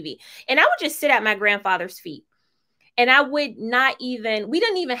watch TV. And I would just sit at my grandfather's feet. And I would not even, we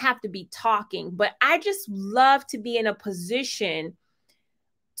didn't even have to be talking, but I just love to be in a position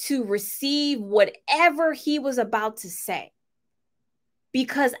to receive whatever he was about to say,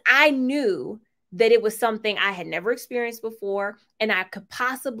 because I knew that it was something I had never experienced before and I could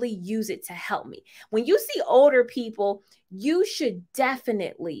possibly use it to help me. When you see older people, you should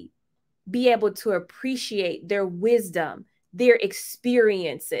definitely be able to appreciate their wisdom, their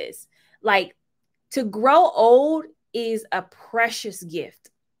experiences. Like, to grow old is a precious gift.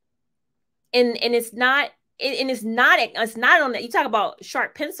 And it's not on that. You talk about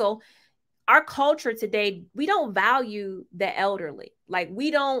sharp pencil. Our culture today, we don't value the elderly. Like,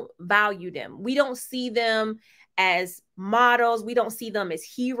 we don't value them. We don't see them as models. We don't see them as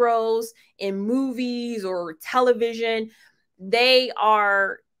heroes in movies or television. They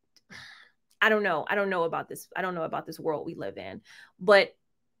are, I don't know about this. I don't know about this world we live in, but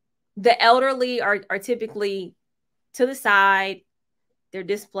the elderly are typically to the side, they're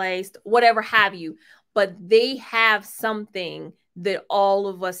displaced, whatever have you, but they have something that all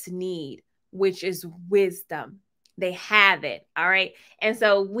of us need, which is wisdom. They have it. All right. And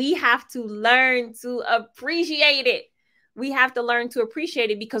so we have to learn to appreciate it. We have to learn to appreciate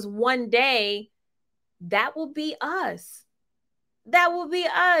it, because one day that will be us. That will be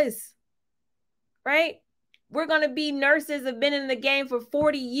us. Right? We're going to be nurses, have been in the game for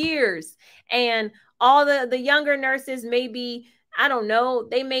 40 years. And all the younger nurses may be, I don't know,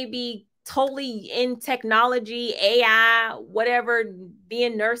 they may be totally in technology, AI, whatever,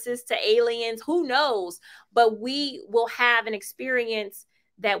 being nurses to aliens, who knows? But we will have an experience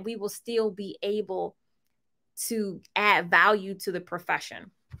that we will still be able to add value to the profession.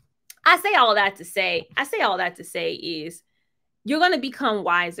 I say all that to say is you're going to become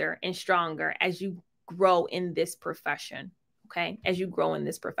wiser and stronger as you grow in this profession. Okay. As you grow in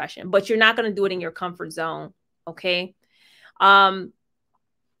this profession, but you're not going to do it in your comfort zone. Okay.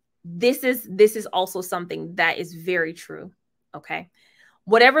 This is also something that is very true. Okay.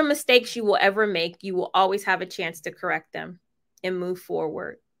 Whatever mistakes you will ever make, you will always have a chance to correct them and move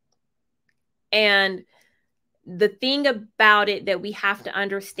forward. And the thing about it that we have to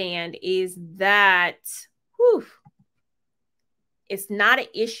understand is that, it's not an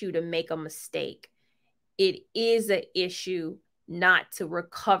issue to make a mistake. It is an issue not to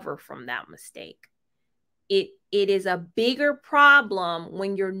recover from that mistake. It is a bigger problem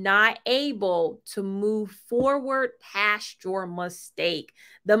when you're not able to move forward past your mistake.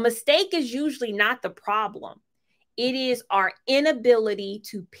 The mistake is usually not the problem. It is our inability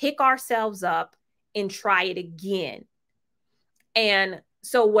to pick ourselves up and try it again. And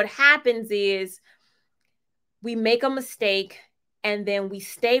so what happens is we make a mistake and then we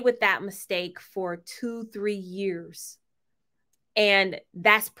stay with that mistake for 2-3 years. And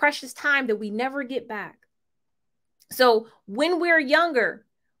that's precious time that we never get back. So when we're younger,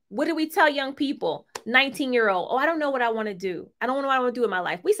 what do we tell young people? 19-year-old, oh, I don't know what I want to do. I don't know what I want to do in my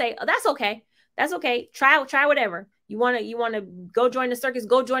life. We say, oh, that's okay. That's okay. Try whatever. You want to go join the circus,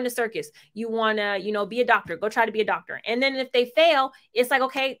 go join the circus. You want to, be a doctor, go try to be a doctor. And then if they fail, it's like,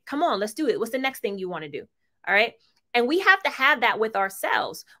 okay, come on, let's do it. What's the next thing you want to do? All right. And we have to have that with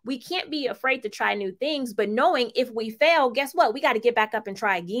ourselves. We can't be afraid to try new things, but knowing if we fail, guess what? We got to get back up and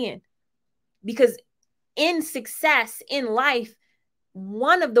try again. Because in success in life,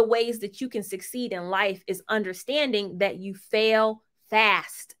 one of the ways that you can succeed in life is understanding that you fail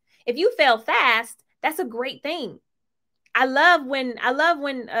fast. If you fail fast, that's a great thing. I love when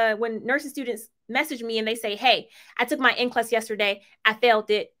nursing students message me and they say, hey, I took my NCLEX yesterday. I failed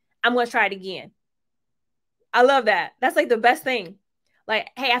it. I'm going to try it again. I love that. That's like the best thing. Like,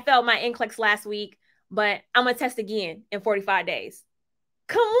 hey, I failed my NCLEX last week, but I'm going to test again in 45 days.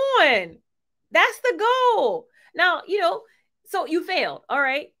 Come on. That's the goal. Now, so you failed. All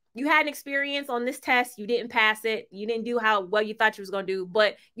right. You had an experience on this test. You didn't pass it. You didn't do how well you thought you was going to do,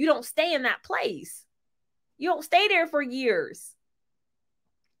 but you don't stay in that place. You don't stay there for years.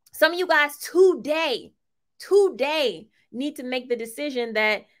 Some of you guys today need to make the decision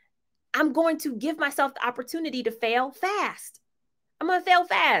that I'm going to give myself the opportunity to fail fast. I'm going to fail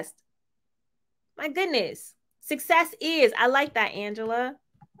fast. My goodness. Success is, I like that, Angela.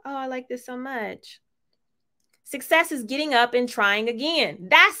 Oh, I like this so much. Success is getting up and trying again.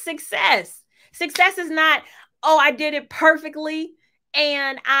 That's success. Success is not, oh, I did it perfectly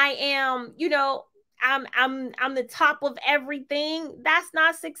and I am, you know, I'm the top of everything. That's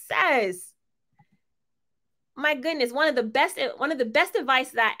not success. My goodness, one of the best advice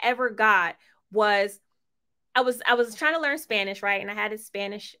that I ever got was I was trying to learn Spanish, right? And I had a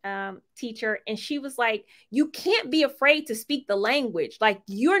Spanish teacher, and she was like, you can't be afraid to speak the language. Like,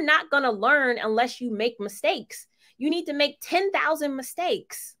 you're not going to learn unless you make mistakes. You need to make 10,000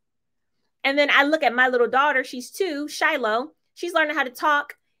 mistakes. And then I look at my little daughter, she's 2, Shiloh. She's learning how to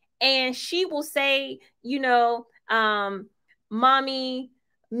talk, and she will say, you know, mommy,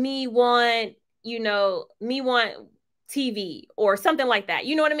 me want TV or something like that.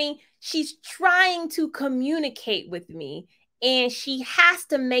 You know what I mean? She's trying to communicate with me, and she has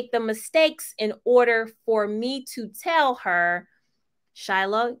to make the mistakes in order for me to tell her,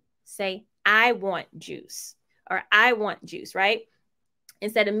 Shiloh, say, I want juice, or I want juice, right?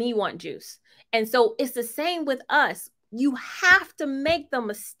 Instead of me want juice. And so it's the same with us. You have to make the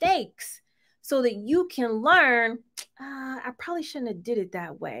mistakes so that you can learn, I probably shouldn't have did it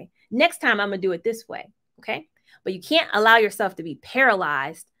that way. Next time I'm going to do it this way. Okay. But you can't allow yourself to be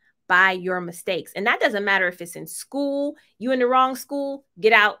paralyzed by your mistakes. And that doesn't matter if it's in school, you in the wrong school,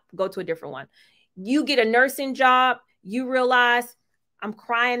 get out, go to a different one. You get a nursing job, you realize I'm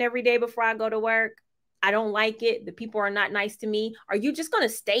crying every day before I go to work. I don't like it. The people are not nice to me. Are you just going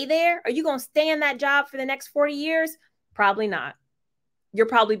to stay there? Are you going to stay in that job for the next 40 years? Probably not. You'll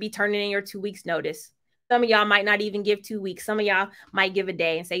probably be turning in your 2 weeks notice. Some of y'all might not even give 2 weeks. Some of y'all might give a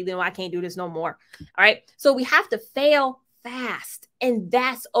day and say, you know, I can't do this no more. All right. So we have to fail fast, and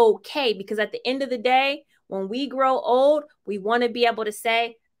that's okay, because at the end of the day, when we grow old, we want to be able to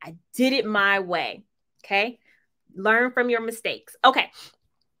say, I did it my way. Okay. Learn from your mistakes. Okay.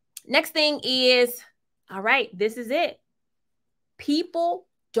 Next thing is, all right, this is it. People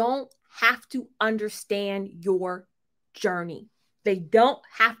don't have to understand your journey. They don't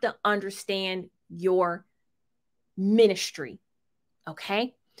have to understand your ministry.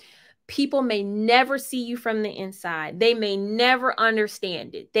 Okay? People may never see you from the inside. They may never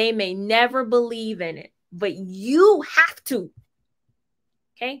understand it. They may never believe in it, but you have to.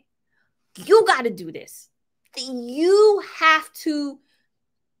 Okay? You got to do this. You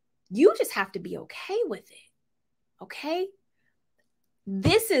just have to be okay with it. Okay?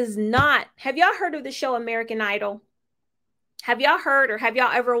 This is not, have y'all heard of the show American Idol? Have y'all heard, or have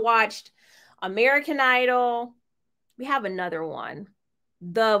y'all ever watched American Idol? We have another one.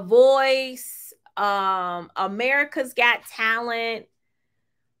 The Voice, America's Got Talent.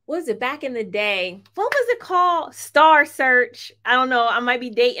 What was it back in the day? What was it called? Star Search. I don't know. I might be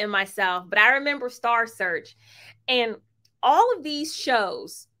dating myself, but I remember Star Search. And all of these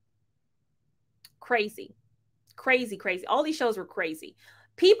shows, crazy. All these shows were crazy.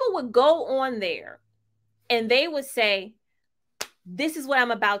 People would go on there and they would say, this is what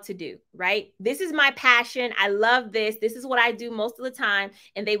I'm about to do, right? This is my passion. I love this. This is what I do most of the time.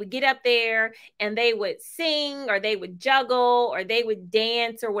 And they would get up there and they would sing, or they would juggle, or they would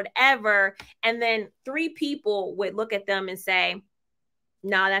dance, or whatever. And then 3 people would look at them and say,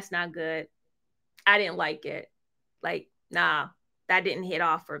 nah, that's not good. I didn't like it. Like, nah, that didn't hit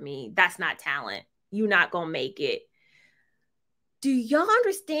off for me. That's not talent. You're not going to make it. Do y'all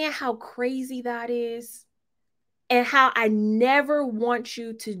understand how crazy that is? And how I never want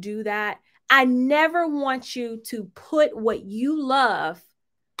you to do that. I never want you to put what you love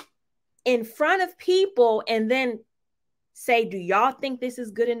in front of people and then say, do y'all think this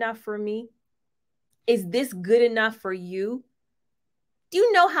is good enough for me? Is this good enough for you? Do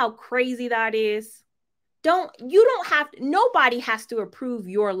you know how crazy that is? Nobody has to approve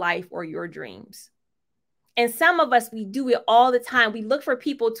your life or your dreams. And some of us, we do it all the time. We look for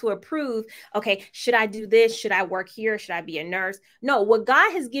people to approve. Okay, should I do this? Should I work here? Should I be a nurse? No, what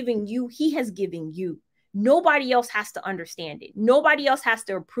God has given you, he has given you. Nobody else has to understand it. Nobody else has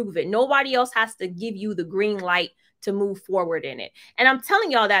to approve it. Nobody else has to give you the green light to move forward in it. And I'm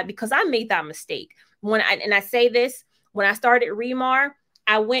telling y'all that because I made that mistake. And I say this, when I started ReMar,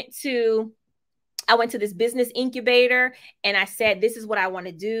 I went to this business incubator and I said, this is what I want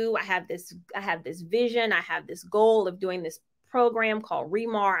to do. I have this vision. I have this goal of doing this program called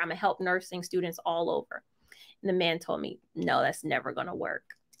ReMar. I'm going to help nursing students all over. And the man told me, no, that's never going to work.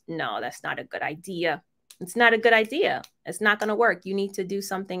 No, that's not a good idea. It's not a good idea. It's not going to work. You need to do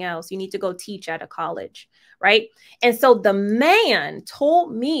something else. You need to go teach at a college, right? And so the man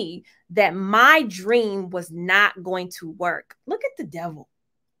told me that my dream was not going to work. Look at the devil,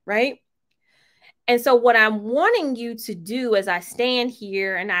 right? And so what I'm wanting you to do as I stand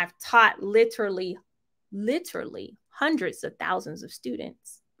here, and I've taught literally hundreds of thousands of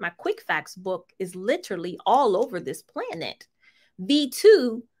students. My Quick Facts book is literally all over this planet.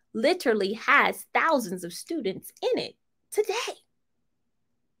 V2 literally has thousands of students in it today.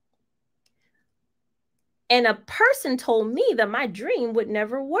 And a person told me that my dream would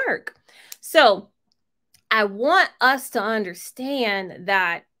never work. So I want us to understand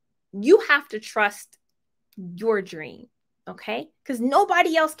that you have to trust your dream, okay? Because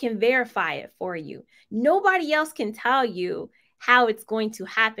nobody else can verify it for you. Nobody else can tell you how it's going to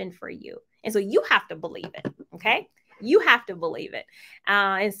happen for you. And so you have to believe it, okay? You have to believe it.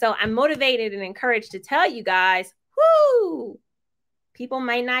 And so I'm motivated and encouraged to tell you guys, whoo, people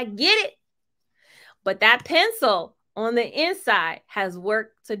might not get it, but that pencil on the inside has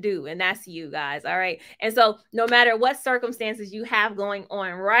work to do, and that's you guys, all right? And so no matter what circumstances you have going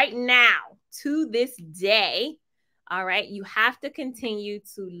on right now to this day, all right, you have to continue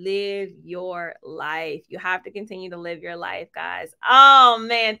to live your life. You have to continue to live your life, guys. Oh,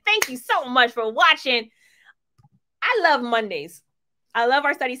 man, thank you so much for watching. I love Mondays. I love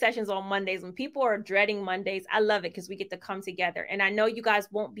our study sessions on Mondays. When people are dreading Mondays, I love it because we get to come together. And I know you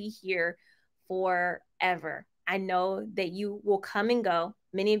guys won't be here forever. I know that you will come and go.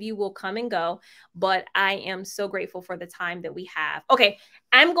 Many of you will come and go, but I am so grateful for the time that we have. Okay,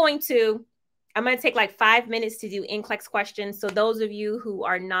 I'm going to take like 5 minutes to do NCLEX questions. So those of you who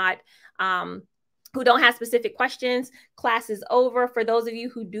are not, who don't have specific questions, class is over. For those of you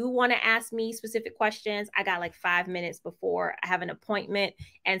who do want to ask me specific questions, I got like 5 minutes before I have an appointment.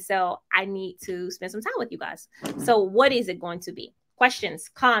 And so I need to spend some time with you guys. So what is it going to be? Questions,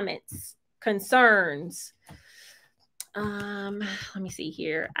 comments, concerns? Let me see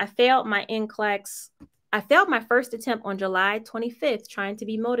here. I failed my NCLEX. I failed my first attempt on July 25th, trying to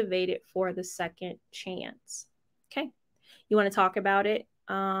be motivated for the second chance. Okay. You want to talk about it?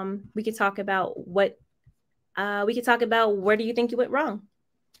 We can talk about what, we can talk about where do you think you went wrong?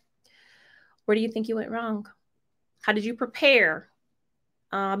 Where do you think you went wrong? How did you prepare?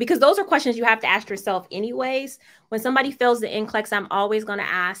 Because those are questions you have to ask yourself anyways. When somebody fails the NCLEX, I'm always going to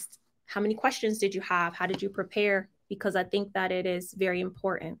ask, how many questions did you have? How did you prepare? Because I think that it is very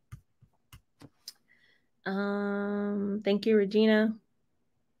important. Thank you, Regina.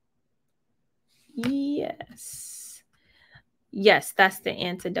 Yes. Yes, that's the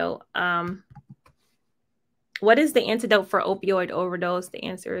antidote. What is the antidote for opioid overdose? The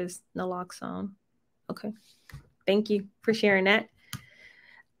answer is naloxone. Okay. Thank you for sharing that.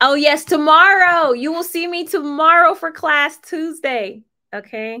 Oh, yes, tomorrow. You will see me tomorrow for class Tuesday.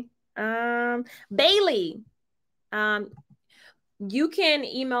 Okay. Bailey, you can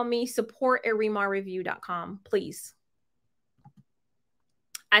email me support@remarreview.com, please.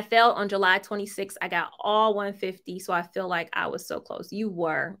 I failed on July 26th. I got all 150, so I feel like I was so close. You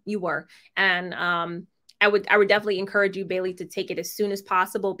were. And I would definitely encourage you, Bailey, to take it as soon as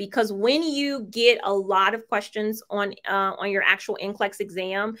possible, because when you get a lot of questions on your actual NCLEX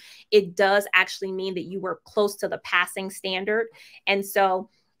exam, it does actually mean that you were close to the passing standard. And so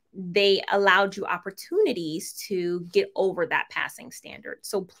they allowed you opportunities to get over that passing standard.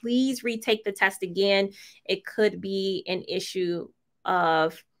 So please retake the test again. It could be an issue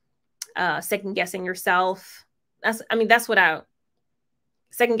of second guessing yourself. Second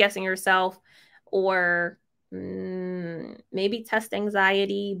guessing yourself, or maybe test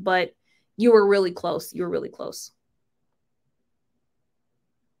anxiety, but you were really close. You were really close.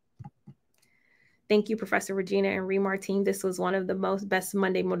 Thank you, Professor Regina and ReMar team. This was one of the best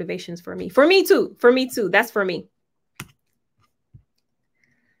Monday motivations for me. For me too. For me too. That's for me.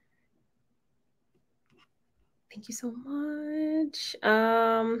 Thank you so much.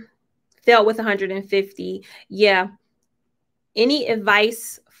 Failed with 150. Yeah. Any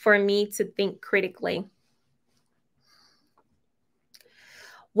advice for me to think critically?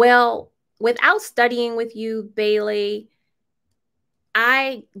 Well, without studying with you, Bailey,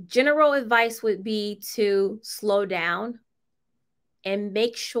 general advice would be to slow down and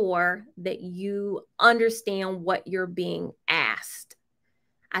make sure that you understand what you're being asked.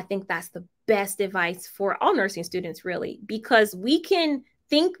 I think that's the best advice for all nursing students, really, because we can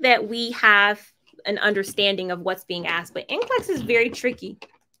think that we have an understanding of what's being asked, but NCLEX is very tricky.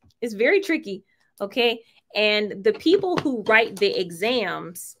 It's very tricky, okay? And the people who write the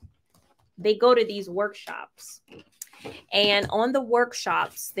exams, they go to these workshops. And on the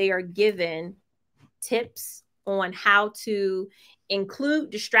workshops, they are given tips on how to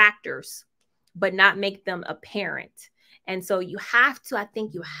include distractors, but not make them apparent. And so I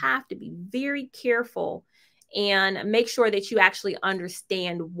think you have to be very careful and make sure that you actually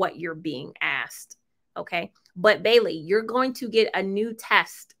understand what you're being asked. Okay. But Bailey, you're going to get a new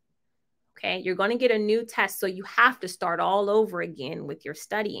test. Okay. You're going to get a new test. So you have to start all over again with your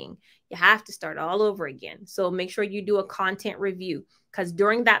studying. You have to start all over again. So make sure you do a content review, because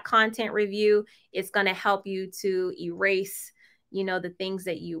during that content review, it's going to help you to erase, you know, the things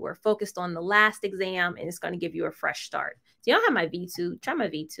that you were focused on the last exam, and it's going to give you a fresh start. So you don't have my V2, try my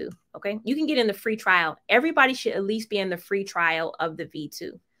V2. Okay. You can get in the free trial. Everybody should at least be in the free trial of the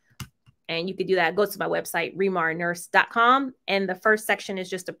V2. And you could do that. Go to my website, remarnurse.com. And the first section is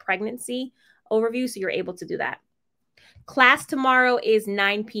just a pregnancy overview. So you're able to do that. Class tomorrow is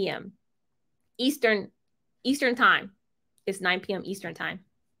 9 p.m. Eastern time. It's 9 p.m. Eastern time.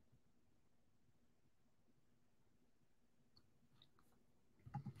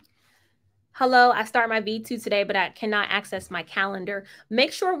 Hello, I start my V2 today, but I cannot access my calendar.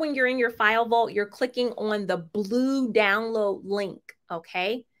 Make sure when you're in your file vault, you're clicking on the blue download link,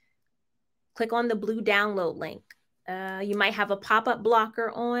 okay? Click on the blue download link. You might have a pop-up blocker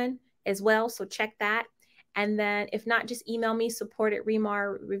on as well, so check that. And then if not, just email me,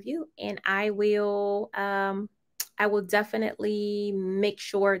 support@ReMar Review, and I will definitely make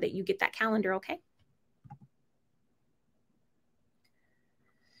sure that you get that calendar, okay?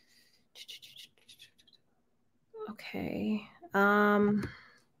 Okay.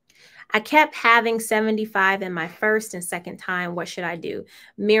 I kept having 75 in my first and second time. What should I do?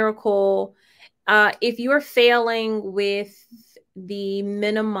 Miracle. If you're failing with the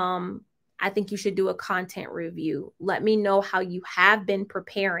minimum, I think you should do a content review. Let me know how you have been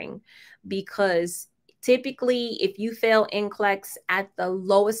preparing, because typically if you fail NCLEX at the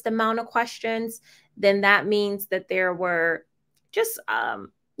lowest amount of questions, then that means that there were just,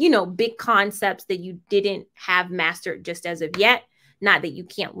 you know, big concepts that you didn't have mastered just as of yet. Not that you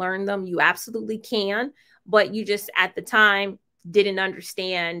can't learn them. You absolutely can, but you just at the time didn't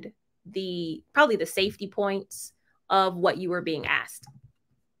understand probably the safety points of what you were being asked.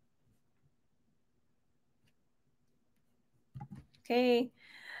 Okay.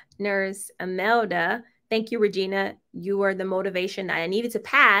 Nurse Imelda. Thank you, Regina. You were the motivation I needed to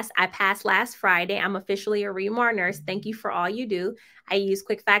pass. I passed last Friday. I'm officially a ReMar nurse. Thank you for all you do. I use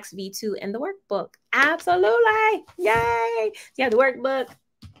QuickFacts V2 in the workbook. Absolutely. Yay. You have the workbook.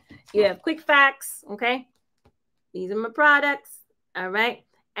 You have QuickFacts. Okay. These are my products. All right.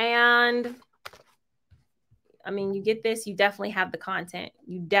 And I mean, you get this, you definitely have the content.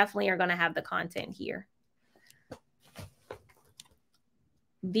 You definitely are going to have the content here.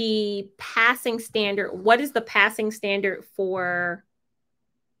 The passing standard. What is the passing standard for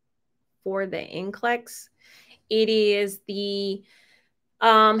the NCLEX? It is the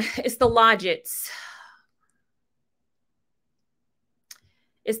it's the logits.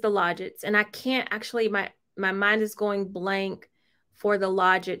 It's the logits. And I can't actually, my mind is going blank for the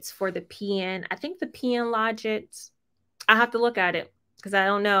logits for the PN. I think the PN logits, I have to look at it because I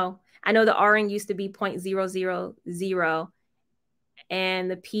don't know. I know the RN used to be 0.000, and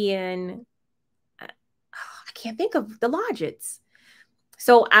the PN, I can't think of the logits.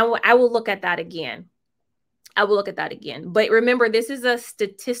 So I will look at that again. I will look at that again. But remember, this is a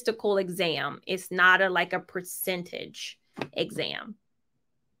statistical exam. It's not like a percentage exam.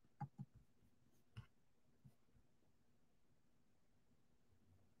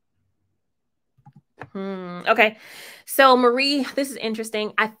 Okay. So Marie, this is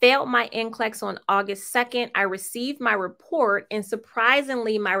interesting. I failed my NCLEX on August 2nd. I received my report, and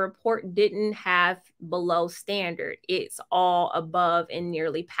surprisingly, my report didn't have below standard. It's all above and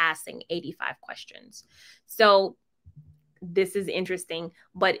nearly passing 85 questions. So this is interesting,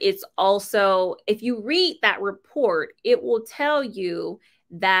 but it's also, if you read that report, it will tell you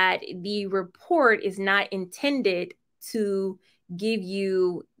that the report is not intended to give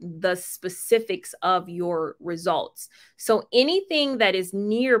you the specifics of your results. So anything that is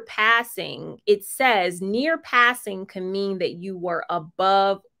near passing, it says near passing can mean that you were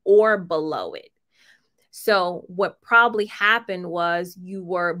above or below it. So what probably happened was you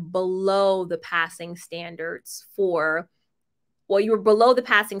were below the passing standards for, well, you were below the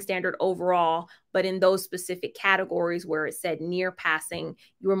passing standard overall, but in those specific categories where it said near passing,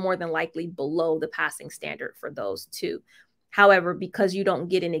 you were more than likely below the passing standard for those two. However, because you don't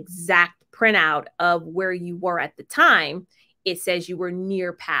get an exact printout of where you were at the time, it says you were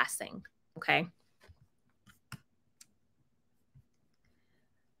near passing, okay?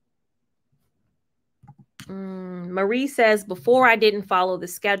 Marie says, before I didn't follow the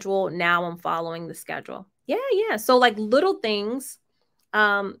schedule, now I'm following the schedule. Yeah. So like little things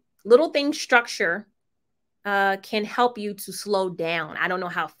structure can help you to slow down. I don't know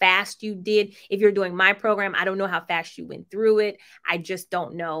how fast you did. If you're doing my program, I don't know how fast you went through it. I just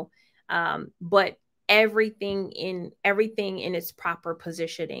don't know. But everything in its proper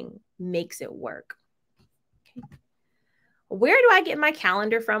positioning makes it work. Okay. Where do I get my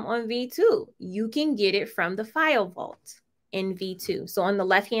calendar from on V2? You can get it from the file vault in V2. So on the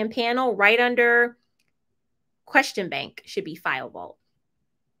left-hand panel, right under question bank should be file vault.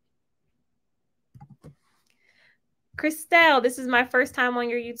 Christelle, this is my first time on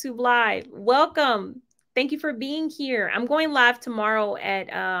your YouTube live. Welcome. Thank you for being here. I'm going live tomorrow at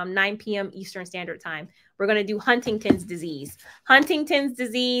 9 p.m. Eastern Standard Time. We're going to do Huntington's disease. Huntington's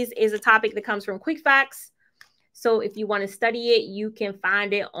disease is a topic that comes from Quick Facts. So if you want to study it, you can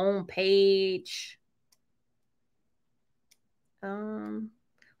find it on page. Who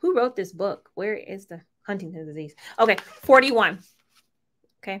wrote this book? Where is the Huntington's disease? Okay, 41.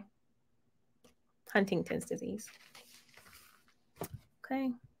 Okay. Huntington's disease.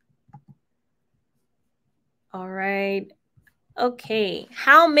 Okay. All right. Okay.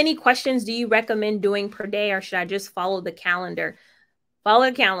 How many questions do you recommend doing per day, or should I just follow the calendar? Follow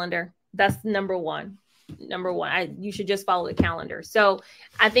the calendar. That's number one. Number one, you should just follow the calendar. So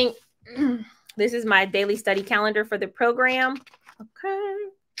I think this is my daily study calendar for the program. Okay.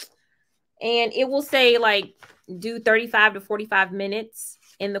 And it will say like do 35 to 45 minutes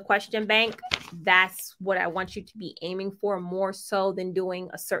in the question bank. That's what I want you to be aiming for, more so than doing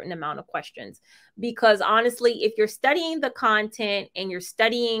a certain amount of questions. Because honestly, if you're studying the content and you're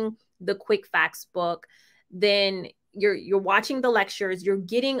studying the Quick Facts book, then you're watching the lectures, you're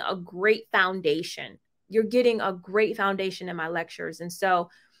getting a great foundation. You're getting a great foundation in my lectures. And so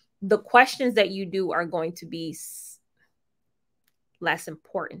the questions that you do are going to be less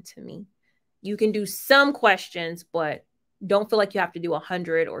important to me. You can do some questions, but don't feel like you have to do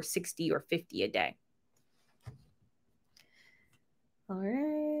 100 or 60 or 50 a day. All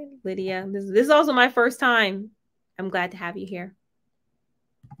right, Lydia, this is also my first time. I'm glad to have you here.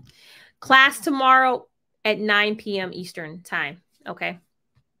 Class tomorrow at 9 p.m. Eastern time. Okay.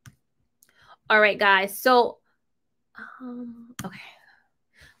 All right, guys. So, okay.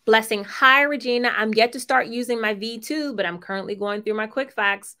 Blessing. Hi, Regina. I'm yet to start using my V2, but I'm currently going through my Quick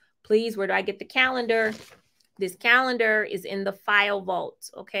Facts. Please, where do I get the calendar? This calendar is in the file vault,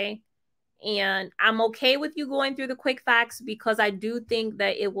 okay? And I'm okay with you going through the Quick Facts because I do think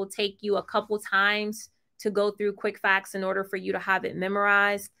that it will take you a couple times to go through Quick Facts in order for you to have it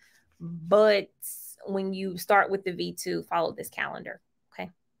memorized. But when you start with the V2, follow this calendar, okay?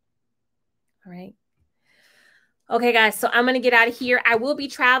 All right. Okay, guys, so I'm going to get out of here. I will be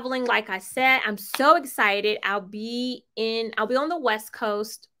traveling, like I said. I'm so excited. I'll be on the West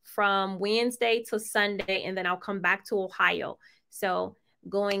Coast from Wednesday to Sunday, and then I'll come back to Ohio. So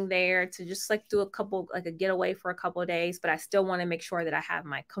going there to just like do a getaway for a couple of days, but I still want to make sure that I have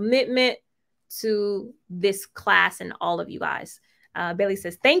my commitment to this class and all of you guys. Bailey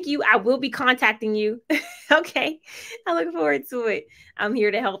says, thank you. I will be contacting you. Okay. I look forward to it. I'm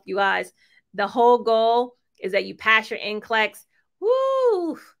here to help you guys. The whole goal is that you pass your NCLEX.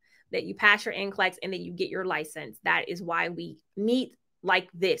 Woo! That you pass your NCLEX and that you get your license. That is why we meet like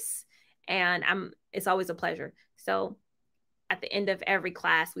this. And it's always a pleasure. So at the end of every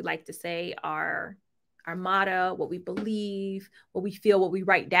class, we like to say our motto, what we believe, what we feel, what we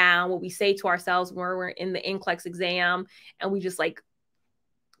write down, what we say to ourselves when we're in the NCLEX exam. And we just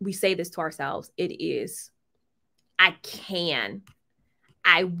we say this to ourselves. It is, I can,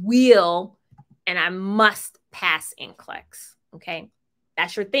 I will, and I must pass NCLEX. Okay.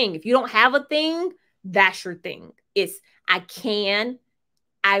 That's your thing. If you don't have a thing, that's your thing. It's I can,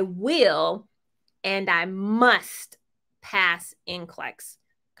 I will, and I must pass NCLEX.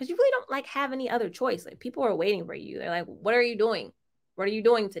 Because you really don't have any other choice. Like, people are waiting for you. They're like, what are you doing? What are you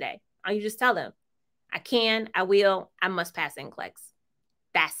doing today? And you just tell them, I can, I will, I must pass NCLEX.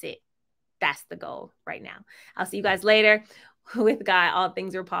 That's it. That's the goal right now. I'll see you guys later. With God, all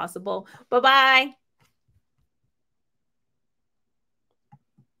things are possible. Bye-bye.